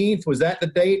 19th? Was that the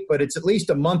date? But it's at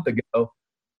least a month ago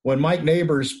when Mike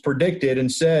Neighbors predicted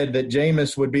and said that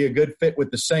Jameis would be a good fit with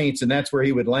the Saints, and that's where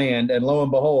he would land. And lo and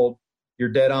behold, you're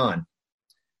dead on.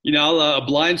 A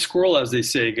blind squirrel, as they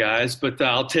say, guys, but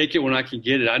I'll take it when I can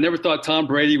get it. I never thought Tom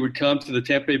Brady would come to the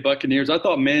Tampa Bay Buccaneers. I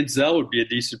thought Manziel would be a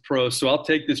decent pro, so I'll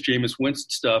take this Jameis Winston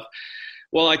stuff.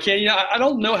 Well, I can't. I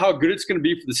don't know how good it's going to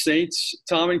be for the Saints,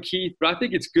 Tom and Keith, but I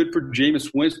think it's good for Jameis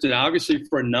Winston, obviously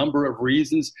for a number of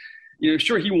reasons.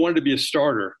 Sure, he wanted to be a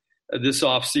starter this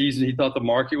offseason. He thought the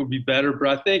market would be better, but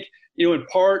I think, in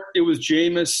part it was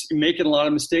Jameis making a lot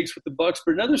of mistakes with the Bucs.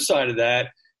 But another side of that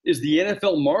is the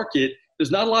NFL market.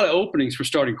 There's not a lot of openings for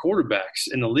starting quarterbacks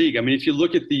in the league. I mean, if you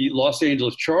look at the Los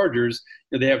Angeles Chargers,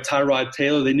 they have Tyrod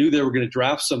Taylor. They knew they were going to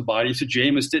draft somebody, so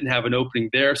Jameis didn't have an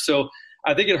opening there. So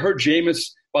I think it hurt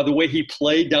Jameis by the way he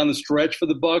played down the stretch for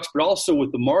the Bucs, but also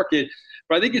with the market.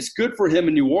 But I think it's good for him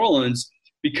in New Orleans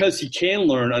because he can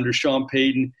learn under Sean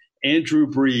Payton and Drew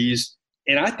Brees.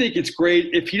 And I think it's great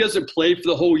if he doesn't play for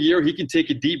the whole year, he can take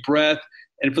a deep breath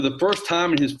and for the first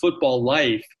time in his football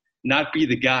life, not be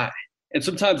the guy. And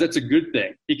sometimes that's a good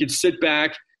thing. He can sit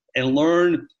back and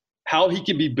learn how he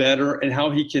can be better and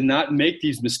how he cannot make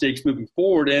these mistakes moving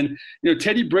forward. And,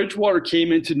 Teddy Bridgewater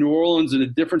came into New Orleans in a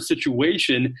different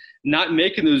situation, not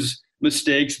making those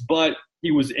mistakes, but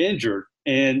he was injured.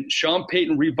 And Sean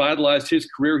Payton revitalized his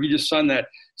career. He just signed that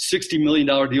 $60 million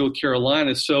deal with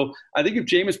Carolina. So I think if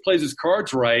Jameis plays his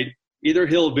cards right, either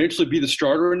he'll eventually be the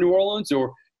starter in New Orleans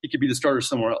or he could be the starter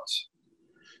somewhere else.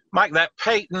 Mike, that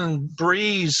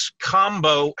Payton-Brees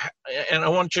combo, and I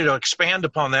want you to expand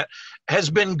upon that, has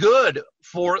been good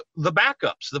for the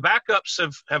backups. The backups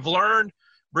have learned.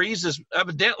 Brees has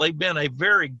evidently been a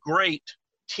very great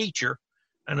teacher.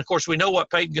 And, of course, we know what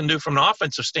Payton can do from an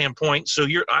offensive standpoint. So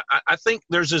I think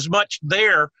there's as much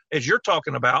there as you're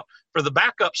talking about for the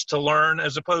backups to learn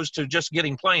as opposed to just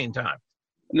getting playing time.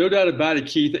 No doubt about it,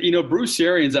 Keith. Bruce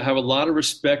Arians, I have a lot of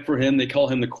respect for him. They call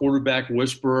him the quarterback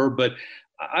whisperer, but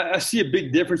I see a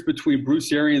big difference between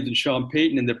Bruce Arians and Sean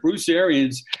Payton, and that Bruce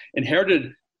Arians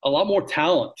inherited a lot more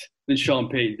talent than Sean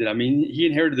Payton did. I mean, he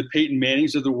inherited the Peyton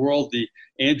Mannings of the world, the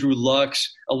Andrew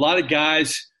Lucks, a lot of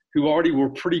guys who already were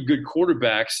pretty good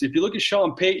quarterbacks. If you look at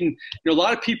Sean Payton, a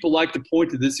lot of people like to point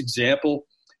to this example.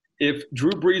 If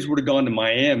Drew Brees would have gone to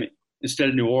Miami instead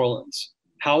of New Orleans,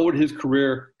 how would his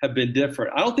career have been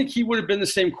different? I don't think he would have been the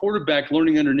same quarterback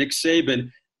learning under Nick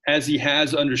Saban as he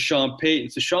has under Sean Payton.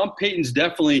 So Sean Payton's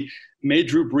definitely made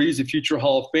Drew Brees a future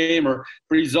Hall of Famer,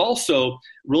 but he's also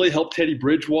really helped Teddy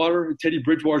Bridgewater. Teddy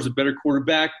Bridgewater's a better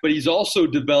quarterback, but he's also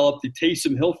developed the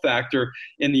Taysom Hill factor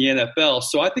in the NFL.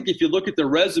 So I think if you look at their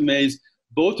resumes,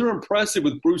 both are impressive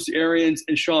with Bruce Arians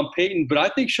and Sean Payton, but I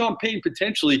think Sean Payton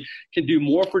potentially can do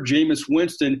more for Jameis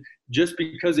Winston just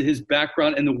because of his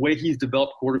background and the way he's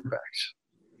developed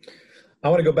quarterbacks. I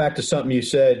want to go back to something you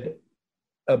said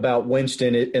about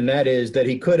Winston, and that is that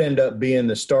he could end up being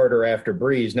the starter after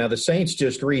Brees. Now, the Saints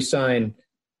just re-signed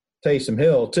Taysom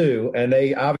Hill, too, and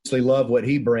they obviously love what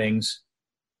he brings.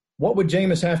 What would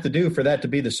Jameis have to do for that to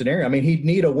be the scenario? I mean, he'd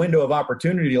need a window of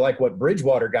opportunity like what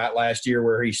Bridgewater got last year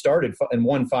where he started and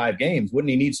won 5 games.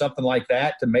 Wouldn't he need something like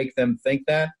that to make them think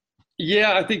that?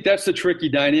 Yeah, I think that's the tricky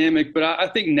dynamic. But I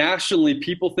think nationally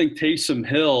people think Taysom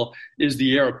Hill is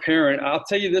the heir apparent. I'll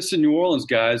tell you this in New Orleans,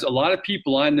 guys. A lot of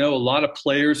people I know, a lot of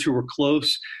players who were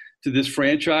close to this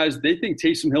franchise, they think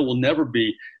Taysom Hill will never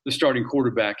be the starting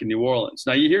quarterback in New Orleans.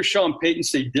 Now, you hear Sean Payton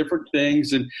say different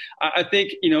things, and I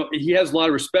think, he has a lot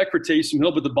of respect for Taysom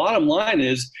Hill, but the bottom line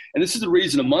is, and this is the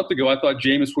reason a month ago I thought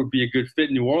Jameis would be a good fit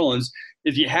in New Orleans,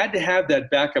 is you had to have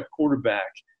that backup quarterback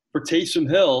for Taysom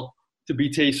Hill to be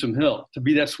Taysom Hill, to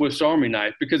be that Swiss Army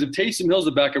knife, because if Taysom Hill's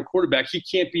a backup quarterback, he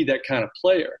can't be that kind of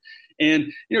player.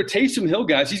 And, Taysom Hill,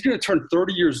 guys, he's going to turn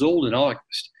 30 years old in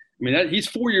August. I mean, he's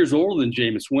 4 years older than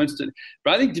Jameis Winston.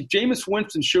 But I think if Jameis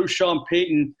Winston shows Sean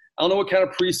Payton, I don't know what kind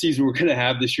of preseason we're going to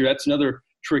have this year. That's another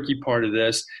tricky part of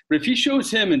this. But if he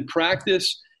shows him in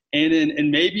practice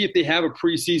and maybe if they have a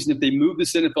preseason, if they move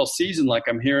this NFL season, like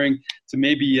I'm hearing, to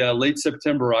maybe late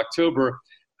September or October,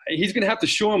 he's going to have to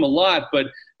show him a lot. But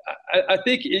I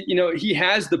think, he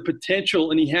has the potential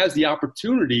and he has the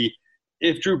opportunity,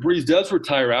 if Drew Brees does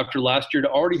retire after last year, to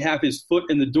already have his foot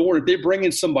in the door. If they bring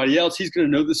in somebody else, he's going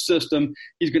to know the system.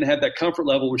 He's going to have that comfort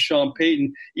level with Sean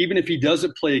Payton. Even if he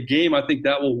doesn't play a game, I think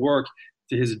that will work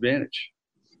to his advantage.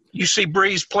 You see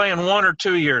Brees playing 1 or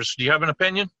 2 years. Do you have an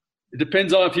opinion? It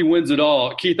depends on if he wins it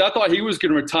all. Keith, I thought he was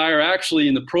going to retire actually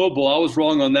in the Pro Bowl. I was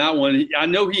wrong on that one. I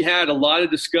know he had a lot of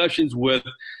discussions with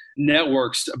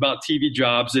networks about TV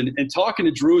jobs, and talking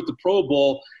to Drew at the Pro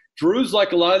Bowl, Drew's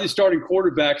like a lot of these starting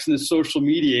quarterbacks in the social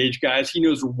media age, guys. He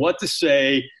knows what to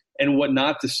say and what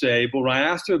not to say. But when I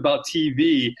asked him about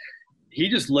TV, he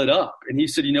just lit up. And he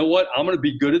said, you know what? I'm going to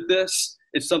be good at this.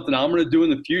 It's something I'm going to do in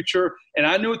the future. And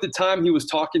I knew at the time he was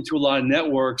talking to a lot of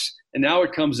networks, And now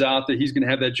it comes out that he's going to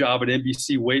have that job at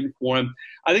NBC waiting for him.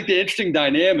 I think the interesting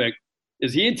dynamic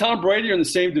is he and Tom Brady are in the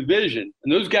same division,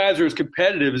 and those guys are as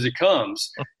competitive as it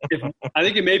comes. I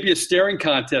think it may be a staring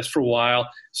contest for a while.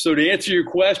 So to answer your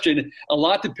question, a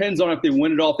lot depends on if they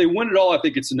win it all. If they win it all, I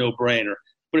think it's a no-brainer.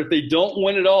 But if they don't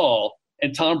win it all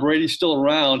and Tom Brady's still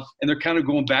around and they're kind of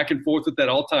going back and forth with that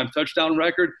all-time touchdown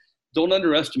record, don't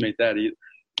underestimate that either.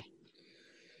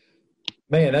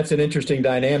 Man, that's an interesting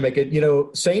dynamic.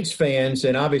 Saints fans,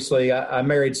 and obviously I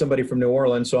married somebody from New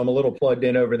Orleans, so I'm a little plugged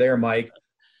in over there, Mike.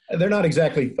 They're not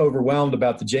exactly overwhelmed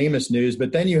about the Jameis news,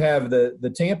 but then you have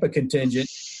the Tampa contingent.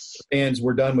 Fans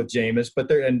were done with Jameis,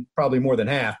 and probably more than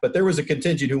half. But there was a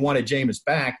contingent who wanted Jameis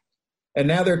back, and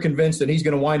now they're convinced that he's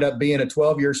going to wind up being a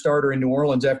 12-year starter in New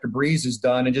Orleans after Breeze is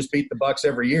done and just beat the Bucs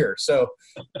every year. So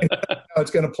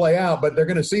it's going to play out, but they're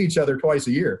going to see each other twice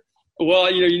a year. Well,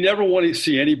 you never want to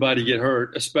see anybody get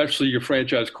hurt, especially your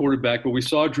franchise quarterback. But we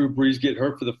saw Drew Brees get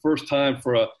hurt for the first time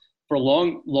for a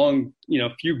long,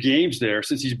 few games there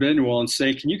since he's been in New Orleans.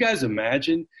 Can you guys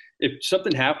imagine if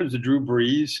something happens to Drew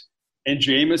Brees and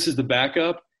Jameis is the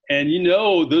backup? And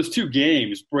those two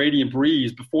games, Brady and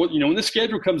Brees, before when the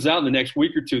schedule comes out in the next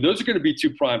week or two, those are going to be two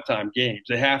primetime games.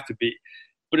 They have to be.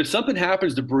 But if something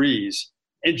happens to Brees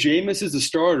and Jameis is the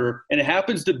starter, and it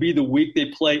happens to be the week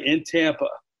they play in Tampa,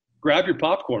 grab your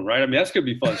popcorn, right? I mean, that's going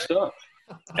to be fun stuff.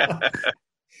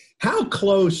 How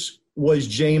close was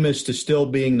Jameis to still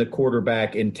being the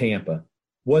quarterback in Tampa?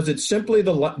 Was it simply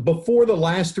before the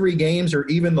last three games or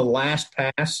even the last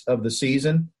pass of the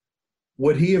season?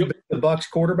 Would he have been the Bucs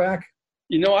quarterback?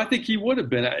 I think he would have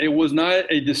been. It was not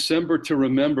a December to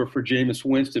remember for Jameis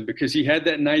Winston because he had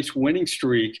that nice winning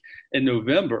streak in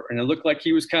November, and it looked like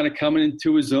he was kind of coming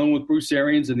into his own with Bruce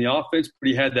Arians in the offense, but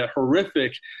he had that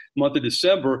horrific month of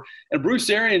December. And Bruce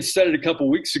Arians said it a couple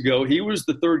weeks ago. He was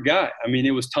the third guy. I mean,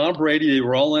 it was Tom Brady. They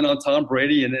were all in on Tom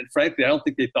Brady, and then, frankly, I don't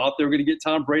think they thought they were going to get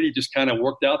Tom Brady. It just kind of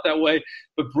worked out that way.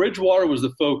 But Bridgewater was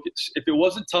the focus. If it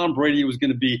wasn't Tom Brady, it was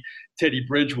going to be Teddy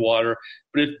Bridgewater.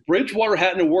 But if Bridgewater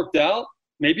hadn't worked out,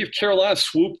 maybe if Carolina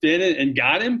swooped in and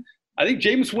got him, I think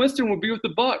Jameis Winston would be with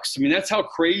the Bucs. I mean, that's how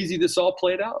crazy this all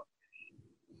played out.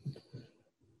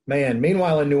 Man,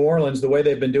 meanwhile in New Orleans, the way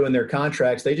they've been doing their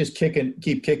contracts, they just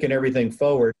keep kicking everything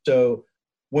forward. So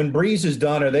when Breeze is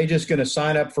done, are they just going to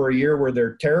sign up for a year where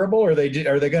they're terrible, or are they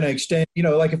going to extend?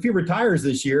 Like if he retires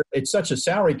this year, it's such a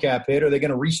salary cap hit. Are they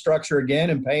going to restructure again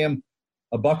and pay him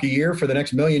 $1 a year for the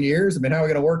next million years? I mean, how are we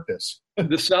going to work this?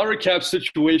 The salary cap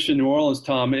situation in New Orleans,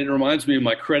 Tom, it reminds me of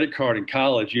my credit card in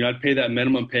college. I'd pay that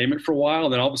minimum payment for a while,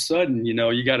 and then all of a sudden,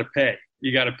 you got to pay.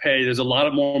 You got to pay. There's a lot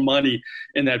of more money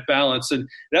in that balance, and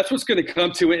that's what's going to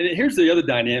come to it. And here's the other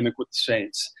dynamic with the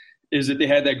Saints is that they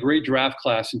had that great draft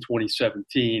class in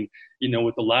 2017,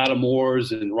 with the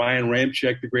Lattimores and Ryan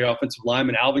Ramczyk, the great offensive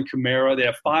lineman, Alvin Kamara. They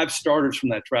have 5 starters from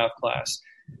that draft class.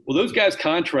 Well, those guys'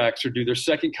 contracts are due. Their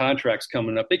second contract's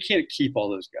coming up. They can't keep all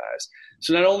those guys.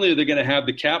 So not only are they going to have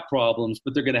the cap problems,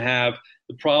 but they're going to have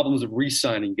the problems of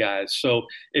re-signing guys. So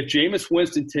if Jameis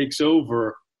Winston takes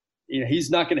over, he's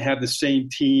not going to have the same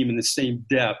team and the same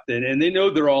depth. And they know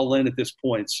they're all in at this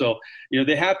point. So,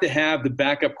 they have to have the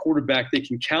backup quarterback they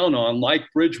can count on, like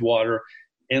Bridgewater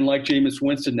and like Jameis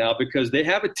Winston now, because they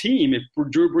have a team, if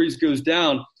Drew Brees goes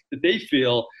down, that they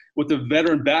feel with the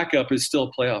veteran backup is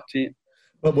still a playoff team.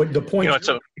 But what the point I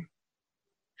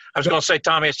was going to say,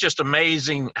 Tommy, it's just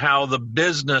amazing how the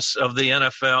business of the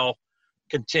NFL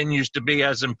continues to be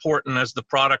as important as the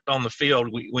product on the field.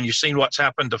 When you've seen what's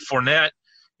happened to Fournette,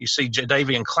 you see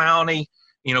Jadeveon Clowney,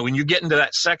 when you get into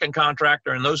that second contract,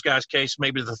 or in those guys' case,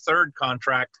 maybe the third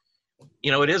contract,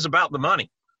 it is about the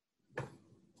money.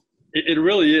 It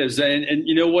really is. And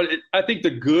you know what? I think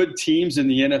the good teams in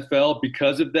the NFL,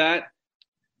 because of that,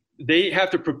 they have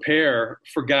to prepare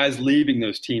for guys leaving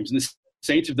those teams. And the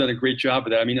Saints have done a great job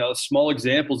of that. I mean, small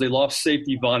examples, they lost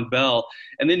safety Von Bell,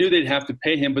 and they knew they'd have to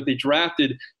pay him, but they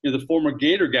drafted the former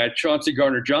Gator guy, Chauncey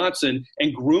Gardner-Johnson,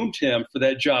 and groomed him for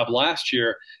that job last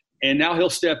year. And now he'll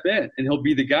step in, and he'll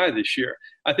be the guy this year.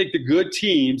 I think the good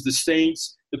teams, the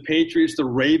Saints, the Patriots, the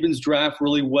Ravens draft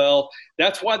really well.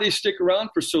 That's why they stick around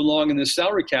for so long in the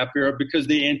salary cap era, because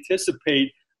they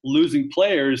anticipate losing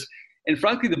players. And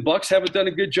frankly, the Bucs haven't done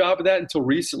a good job of that until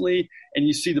recently. And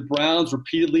you see the Browns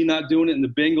repeatedly not doing it, and the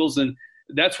Bengals. And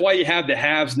that's why you have the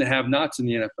haves and the have-nots in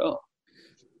the NFL.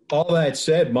 All that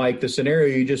said, Mike, the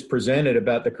scenario you just presented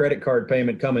about the credit card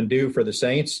payment coming due for the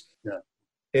Saints,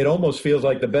 it almost feels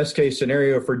like the best-case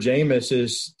scenario for Jameis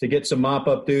is to get some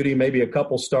mop-up duty, maybe a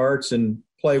couple starts and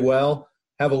play well,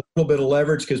 have a little bit of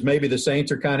leverage because maybe the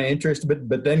Saints are kind of interested,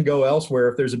 but then go elsewhere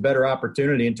if there's a better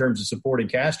opportunity in terms of supporting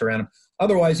cast around him.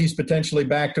 Otherwise, he's potentially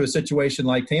back to a situation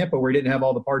like Tampa where he didn't have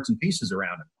all the parts and pieces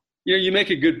around him. You make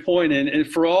a good point, and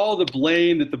for all the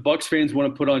blame that the Bucs fans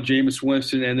want to put on Jameis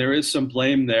Winston, and there is some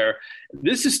blame there,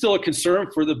 this is still a concern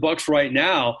for the Bucs right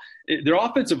now. Their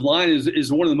offensive line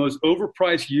is one of the most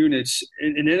overpriced units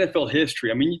in NFL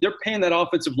history. I mean, they're paying that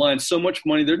offensive line so much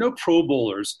money. There are no Pro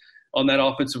Bowlers on that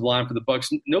offensive line for the Bucs.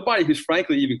 Nobody who's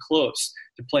frankly even close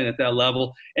to playing at that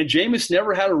level. And Jameis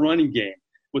never had a running game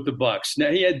with the Bucs. Now,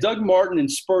 he had Doug Martin in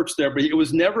spurts there, but it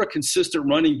was never a consistent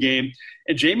running game.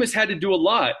 And Jameis had to do a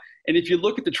lot. And if you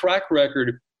look at the track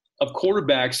record of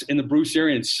quarterbacks in the Bruce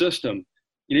Arians system,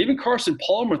 even Carson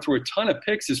Palmer threw a ton of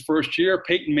picks his first year,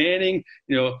 Peyton Manning,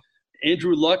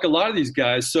 Andrew Luck, a lot of these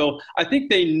guys. So I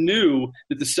think they knew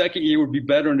that the second year would be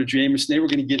better under Jameis. They were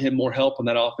going to get him more help on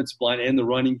that offensive line and the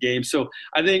running game. So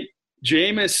I think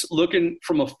Jameis, looking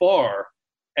from afar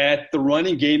at the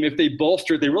running game, if they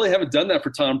bolster it, they really haven't done that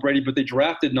for Tom Brady, but they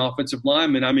drafted an offensive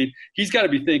lineman. I mean, he's got to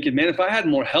be thinking, man, if I had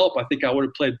more help, I think I would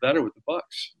have played better with the Bucs.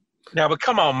 Now, but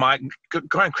come on, Mike.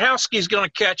 Gronkowski's going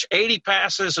to catch 80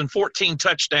 passes and 14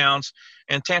 touchdowns,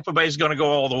 and Tampa Bay's going to go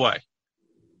all the way.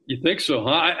 You think so,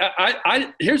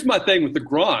 huh? Here's my thing with the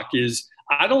Gronk is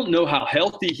I don't know how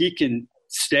healthy he can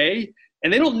stay,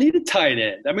 and they don't need a tight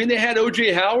end. I mean, they had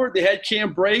O.J. Howard. They had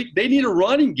Cam Brate. They need a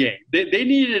running game. They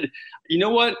needed – you know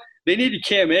what? They needed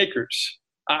Cam Akers.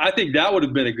 I think that would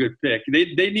have been a good pick. They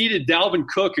needed Dalvin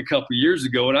Cook a couple years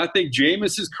ago, and I think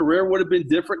Jameis's career would have been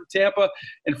different in Tampa.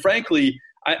 And frankly,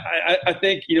 I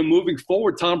think moving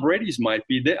forward, Tom Brady's might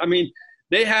be.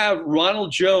 They have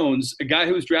Ronald Jones, a guy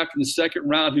who was drafted in the second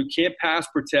round who can't pass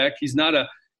protect. He's not a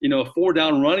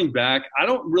four-down running back. I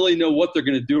don't really know what they're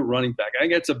going to do at running back. I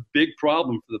think that's a big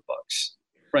problem for the Bucs,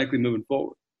 frankly, moving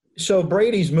forward. So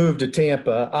Brady's moved to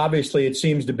Tampa. Obviously, it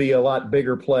seems to be a lot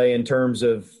bigger play in terms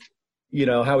of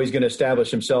how he's going to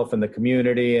establish himself in the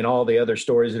community and all the other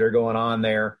stories that are going on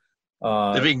there.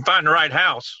 If he can find the right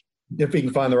house. If he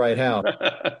can find the right house.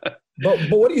 But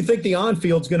what do you think the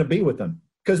on-field's going to be with him?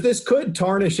 Because this could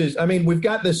tarnish his – I mean, we've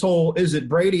got this whole, is it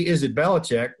Brady, is it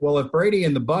Belichick? Well, if Brady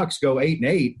and the Bucs go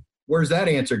 8-8, where's that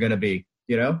answer going to be,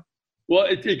 Well,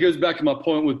 it goes back to my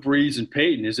point with Breeze and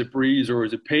Peyton. Is it Breeze or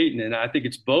is it Peyton? And I think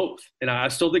it's both. And I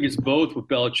still think it's both with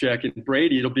Belichick and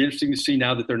Brady. It'll be interesting to see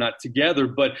now that they're not together.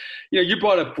 But, you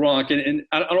brought up Gronk, and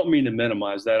I don't mean to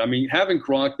minimize that. I mean, having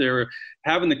Gronk there,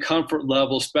 having the comfort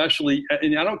level, especially –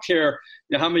 and I don't care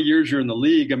how many years you're in the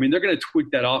league. I mean, they're going to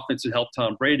tweak that offense and help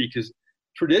Tom Brady because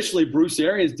traditionally Bruce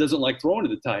Arians doesn't like throwing to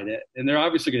the tight end. And they're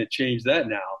obviously going to change that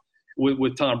now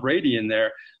with Tom Brady in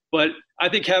there. But I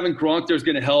think having Gronk there is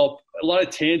going to help a lot of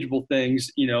tangible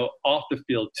things, off the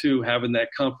field too, having that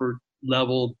comfort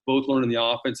level, both learning the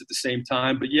offense at the same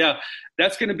time. But, yeah,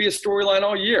 that's going to be a storyline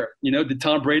all year. Did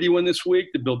Tom Brady win this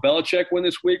week? Did Bill Belichick win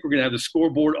this week? We're going to have the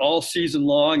scoreboard all season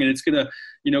long, and it's going to,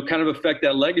 kind of affect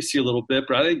that legacy a little bit.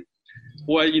 But I think,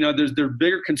 boy, there are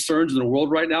bigger concerns in the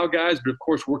world right now, guys. But, of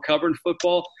course, we're covering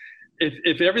football.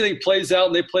 If everything plays out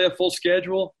and they play a full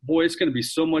schedule, boy, it's going to be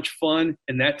so much fun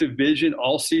in that division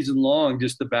all season long,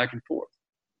 just the back and forth.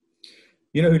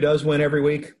 You know who does win every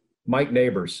week? Mike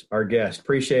Neighbors, our guest.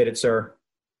 Appreciate it, sir.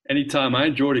 Anytime. I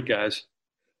enjoyed it, guys.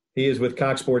 He is with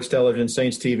Cox Sports Television,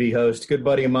 Saints TV host. Good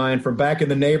buddy of mine from back in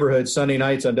the neighborhood, Sunday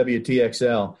nights on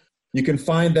WTXL. You can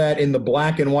find that in the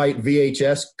black and white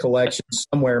VHS collection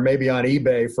somewhere, maybe on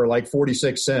eBay for like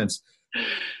 46 cents.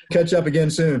 Catch up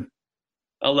again soon.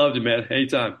 I loved it, man.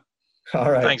 Anytime.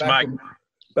 All right. Thanks, Mike.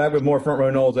 Back with more Front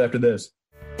Row Knowles after this.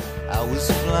 I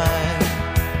was flying,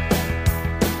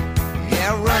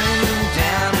 running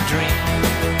down a dream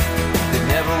that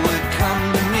never would come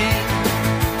to me,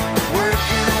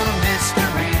 working on a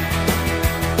mystery,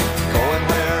 going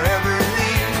wherever it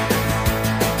leads,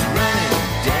 running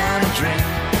down a dream.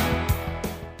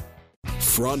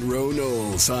 Front Row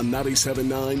Knowles on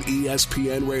 97.9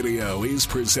 ESPN Radio is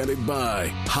presented by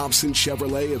Hobson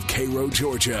Chevrolet of Cairo,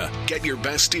 Georgia. Get your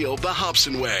best deal the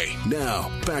Hobson way.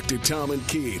 Now, back to Tom and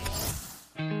Keith.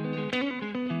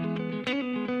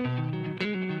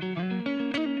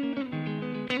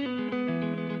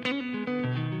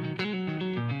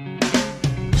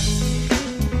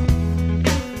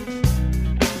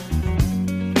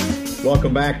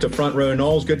 Welcome back to Front Row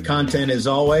Knowles. Good content as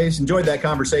always. Enjoyed that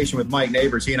conversation with Mike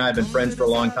Neighbors. He and I have been friends for a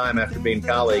long time after being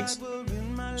colleagues.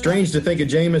 Strange to think of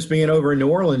Jameis being over in New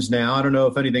Orleans now. I don't know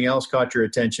if anything else caught your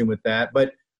attention with that,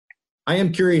 but I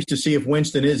am curious to see if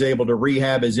Winston is able to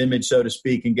rehab his image, so to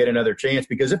speak, and get another chance,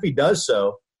 because if he does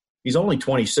so, he's only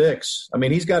 26. I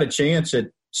mean, he's got a chance at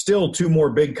still 2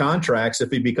 more big contracts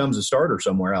if he becomes a starter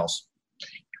somewhere else.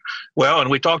 Well, and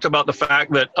we talked about the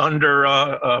fact that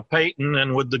under Peyton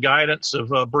and with the guidance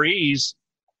of Breeze,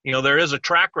 there is a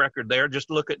track record there. Just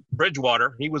look at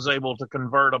Bridgewater. He was able to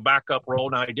convert a backup role.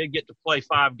 Now, he did get to play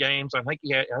 5 games. I think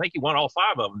he won all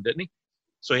 5 of them, didn't he?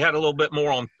 So he had a little bit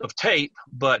more of tape,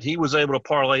 but he was able to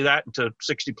parlay that into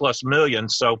 60-plus million.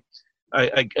 So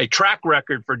a track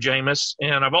record for Jameis.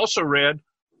 And I've also read,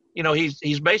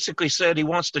 he's basically said he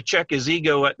wants to check his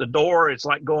ego at the door. It's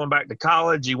like going back to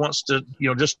college. He wants to,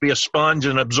 just be a sponge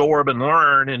and absorb and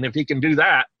learn. And if he can do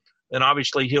that, then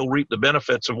obviously he'll reap the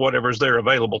benefits of whatever's there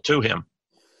available to him.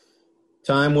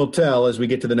 Time will tell as we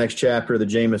get to the next chapter of the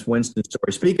Jameis Winston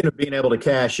story. Speaking of being able to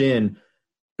cash in,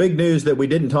 big news that we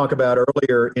didn't talk about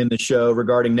earlier in the show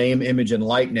regarding name, image, and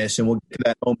likeness, and we'll get to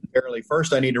that momentarily.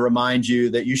 First, I need to remind you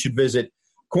that you should visit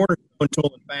Cornerstone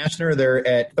Tool & Fastener. They're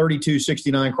at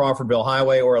 3269 Crawfordville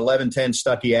Highway or 1110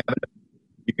 Stuckey Avenue.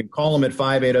 You can call them at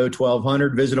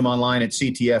 580-1200. Visit them online at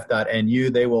ctf.nu.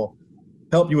 They will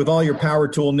help you with all your power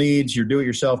tool needs, your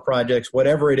do-it-yourself projects,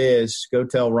 whatever it is. Go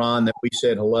tell Ron that we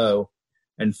said hello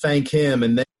and thank him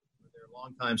and them for their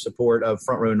longtime support of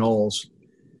Front Row Knowles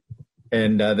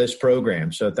and this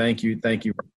program. So thank you,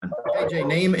 Ron. AJ,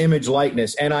 name, image,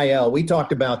 likeness, NIL. We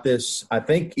talked about this, I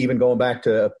think, even going back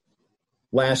to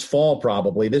last fall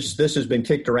probably. This has been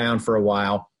kicked around for a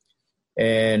while,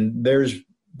 and there's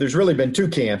really been 2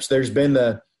 camps. There's been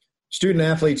the student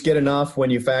athletes get enough when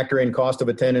you factor in cost of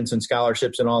attendance and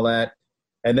scholarships and all that.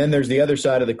 And then there's the other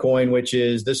side of the coin, which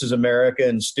is this is America,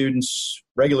 and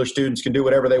regular students can do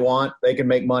whatever they want. They can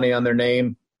make money on their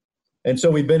name. And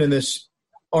so we've been in this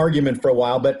argument for a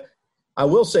while, but I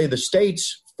will say the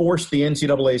states forced the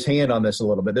NCAA's hand on this a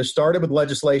little bit. This started with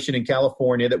legislation in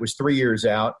California that was 3 years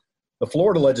out. The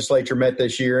Florida legislature met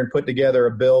this year and put together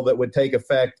a bill that would take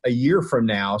effect a year from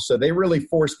now. So they really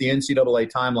forced the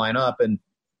NCAA timeline up. And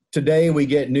today we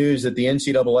get news that the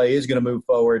NCAA is going to move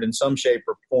forward in some shape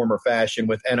or form or fashion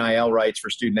with NIL rights for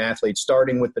student athletes,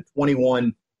 starting with the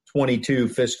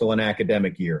 21-22 fiscal and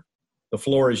academic year. The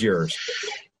floor is yours.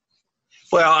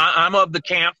 Well, I'm of the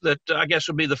camp that I guess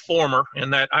would be the former,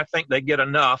 in that I think they get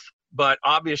enough. But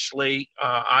obviously,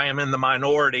 I am in the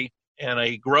minority and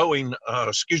a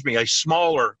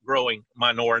smaller growing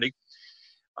minority.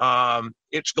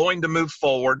 It's going to move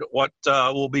forward. What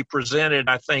will be presented,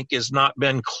 I think, has not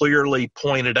been clearly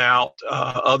pointed out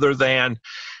other than,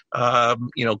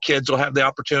 kids will have the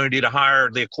opportunity to hire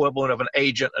the equivalent of an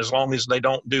agent as long as they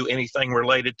don't do anything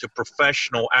related to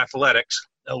professional athletics.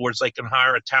 In other words, they can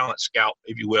hire a talent scout,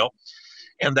 if you will,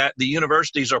 and that the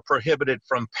universities are prohibited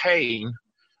from paying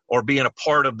or being a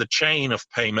part of the chain of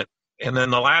payment. And then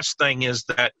the last thing is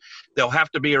that there'll have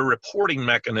to be a reporting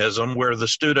mechanism where the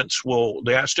student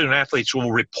athletes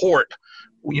will report,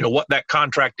 what that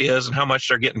contract is and how much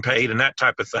they're getting paid and that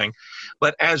type of thing.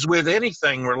 But as with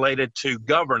anything related to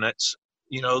governance,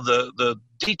 the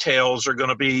details are going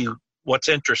to be what's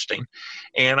interesting.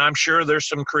 And I'm sure there's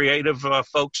some creative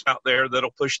folks out there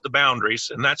that'll push the boundaries.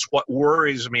 And that's what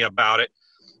worries me about it,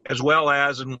 as well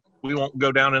as, and we won't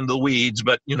go down into the weeds,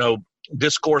 but,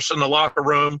 discourse in the locker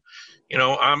room.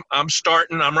 I'm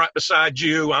starting, I'm right beside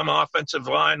you. I'm an offensive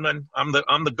lineman. I'm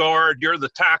the guard. You're the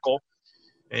tackle.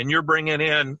 And you're bringing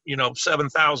in,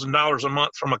 $7,000 a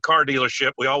month from a car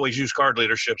dealership. We always use car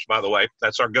dealerships, by the way.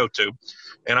 That's our go-to.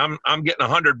 And I'm getting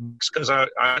 $100 because I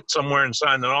went somewhere and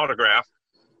signed an autograph.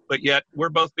 But yet we're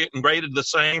both getting graded the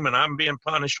same, and I'm being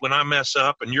punished when I mess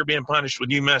up, and you're being punished when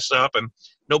you mess up, and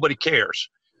nobody cares.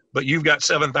 But you've got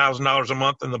 $7,000 a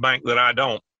month in the bank that I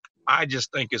don't. I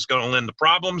just think it's going to lend to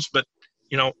problems. But,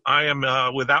 I am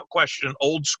without question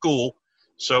old school,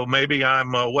 so maybe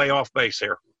I'm way off base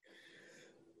here.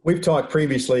 We've talked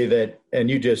previously that, and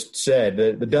you just said,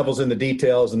 the devil's in the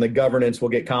details and the governance will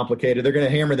get complicated. They're going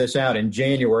to hammer this out in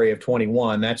January of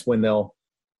 21. That's when they'll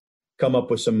come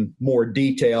up with some more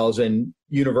details, and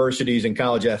universities and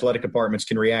college athletic departments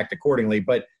can react accordingly.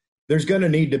 But there's going to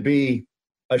need to be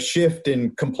a shift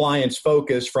in compliance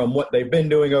focus from what they've been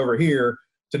doing over here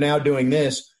to now doing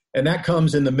this. And that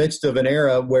comes in the midst of an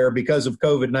era where, because of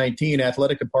COVID-19,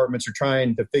 athletic departments are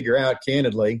trying to figure out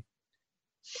candidly,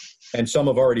 and some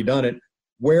have already done it,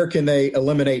 where can they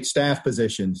eliminate staff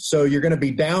positions? So you're going to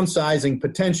be downsizing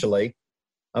potentially.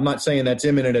 I'm not saying that's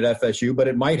imminent at FSU, but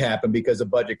it might happen because of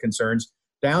budget concerns.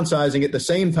 Downsizing at the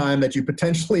same time that you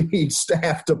potentially need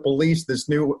staff to police this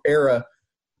new era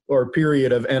or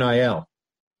period of NIL.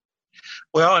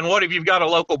 Well, and what if you've got a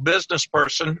local business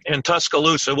person in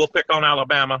Tuscaloosa? We'll pick on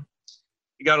Alabama.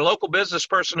 You got a local business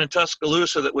person in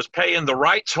Tuscaloosa that was paying the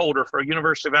rights holder for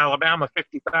University of Alabama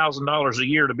 $50,000 a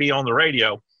year to be on the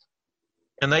radio.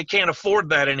 and they can't afford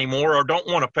that anymore or don't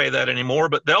want to pay that anymore,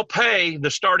 but they'll pay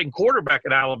the starting quarterback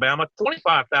at Alabama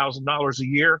 $25,000 a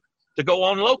year to go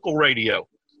on local radio.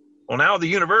 Well, now the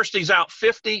university's out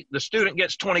 50, the student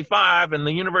gets 25, and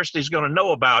the university's going to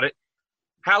know about it.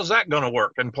 How's that going to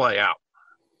work and play out?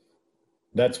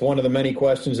 That's one of the many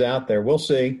questions out there. We'll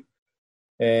see.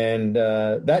 And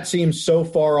that seems so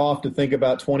far off to think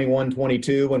about 21,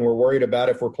 22 when we're worried about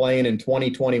if we're playing in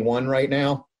 2021 right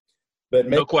now. But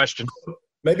maybe, no question.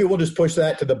 Maybe we'll just push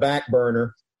that to the back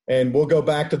burner, and we'll go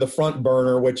back to the front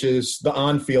burner, which is the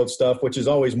on-field stuff, which is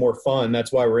always more fun.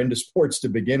 That's why we're into sports to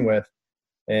begin with.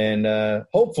 And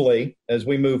hopefully, as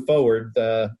we move forward,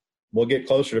 we'll get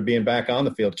closer to being back on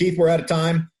the field. Keith, we're out of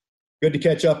time. Good to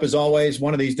catch up as always.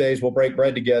 One of these days we'll break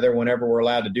bread together whenever we're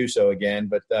allowed to do so again.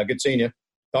 But good seeing you,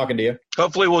 talking to you.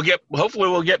 Hopefully we'll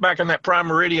get back in that Prime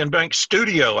Meridian Bank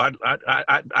studio.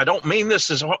 I don't mean this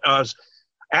as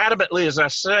adamantly as I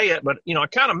say it, but I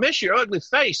kind of miss your ugly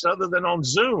face other than on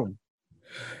Zoom.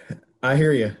 I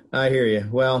hear you.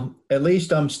 Well, at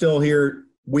least I'm still here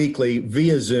weekly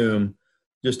via Zoom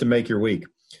just to make your week.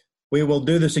 We will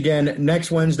do this again next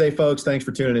Wednesday, folks. Thanks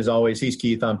for tuning as always. He's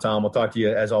Keith. I'm Tom. We'll talk to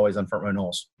you as always on Front Row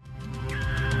Noles.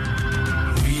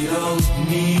 We don't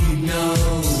need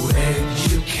no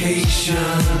education.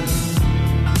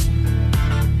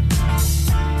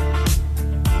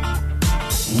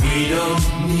 We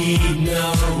don't need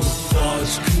no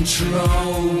thought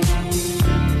control.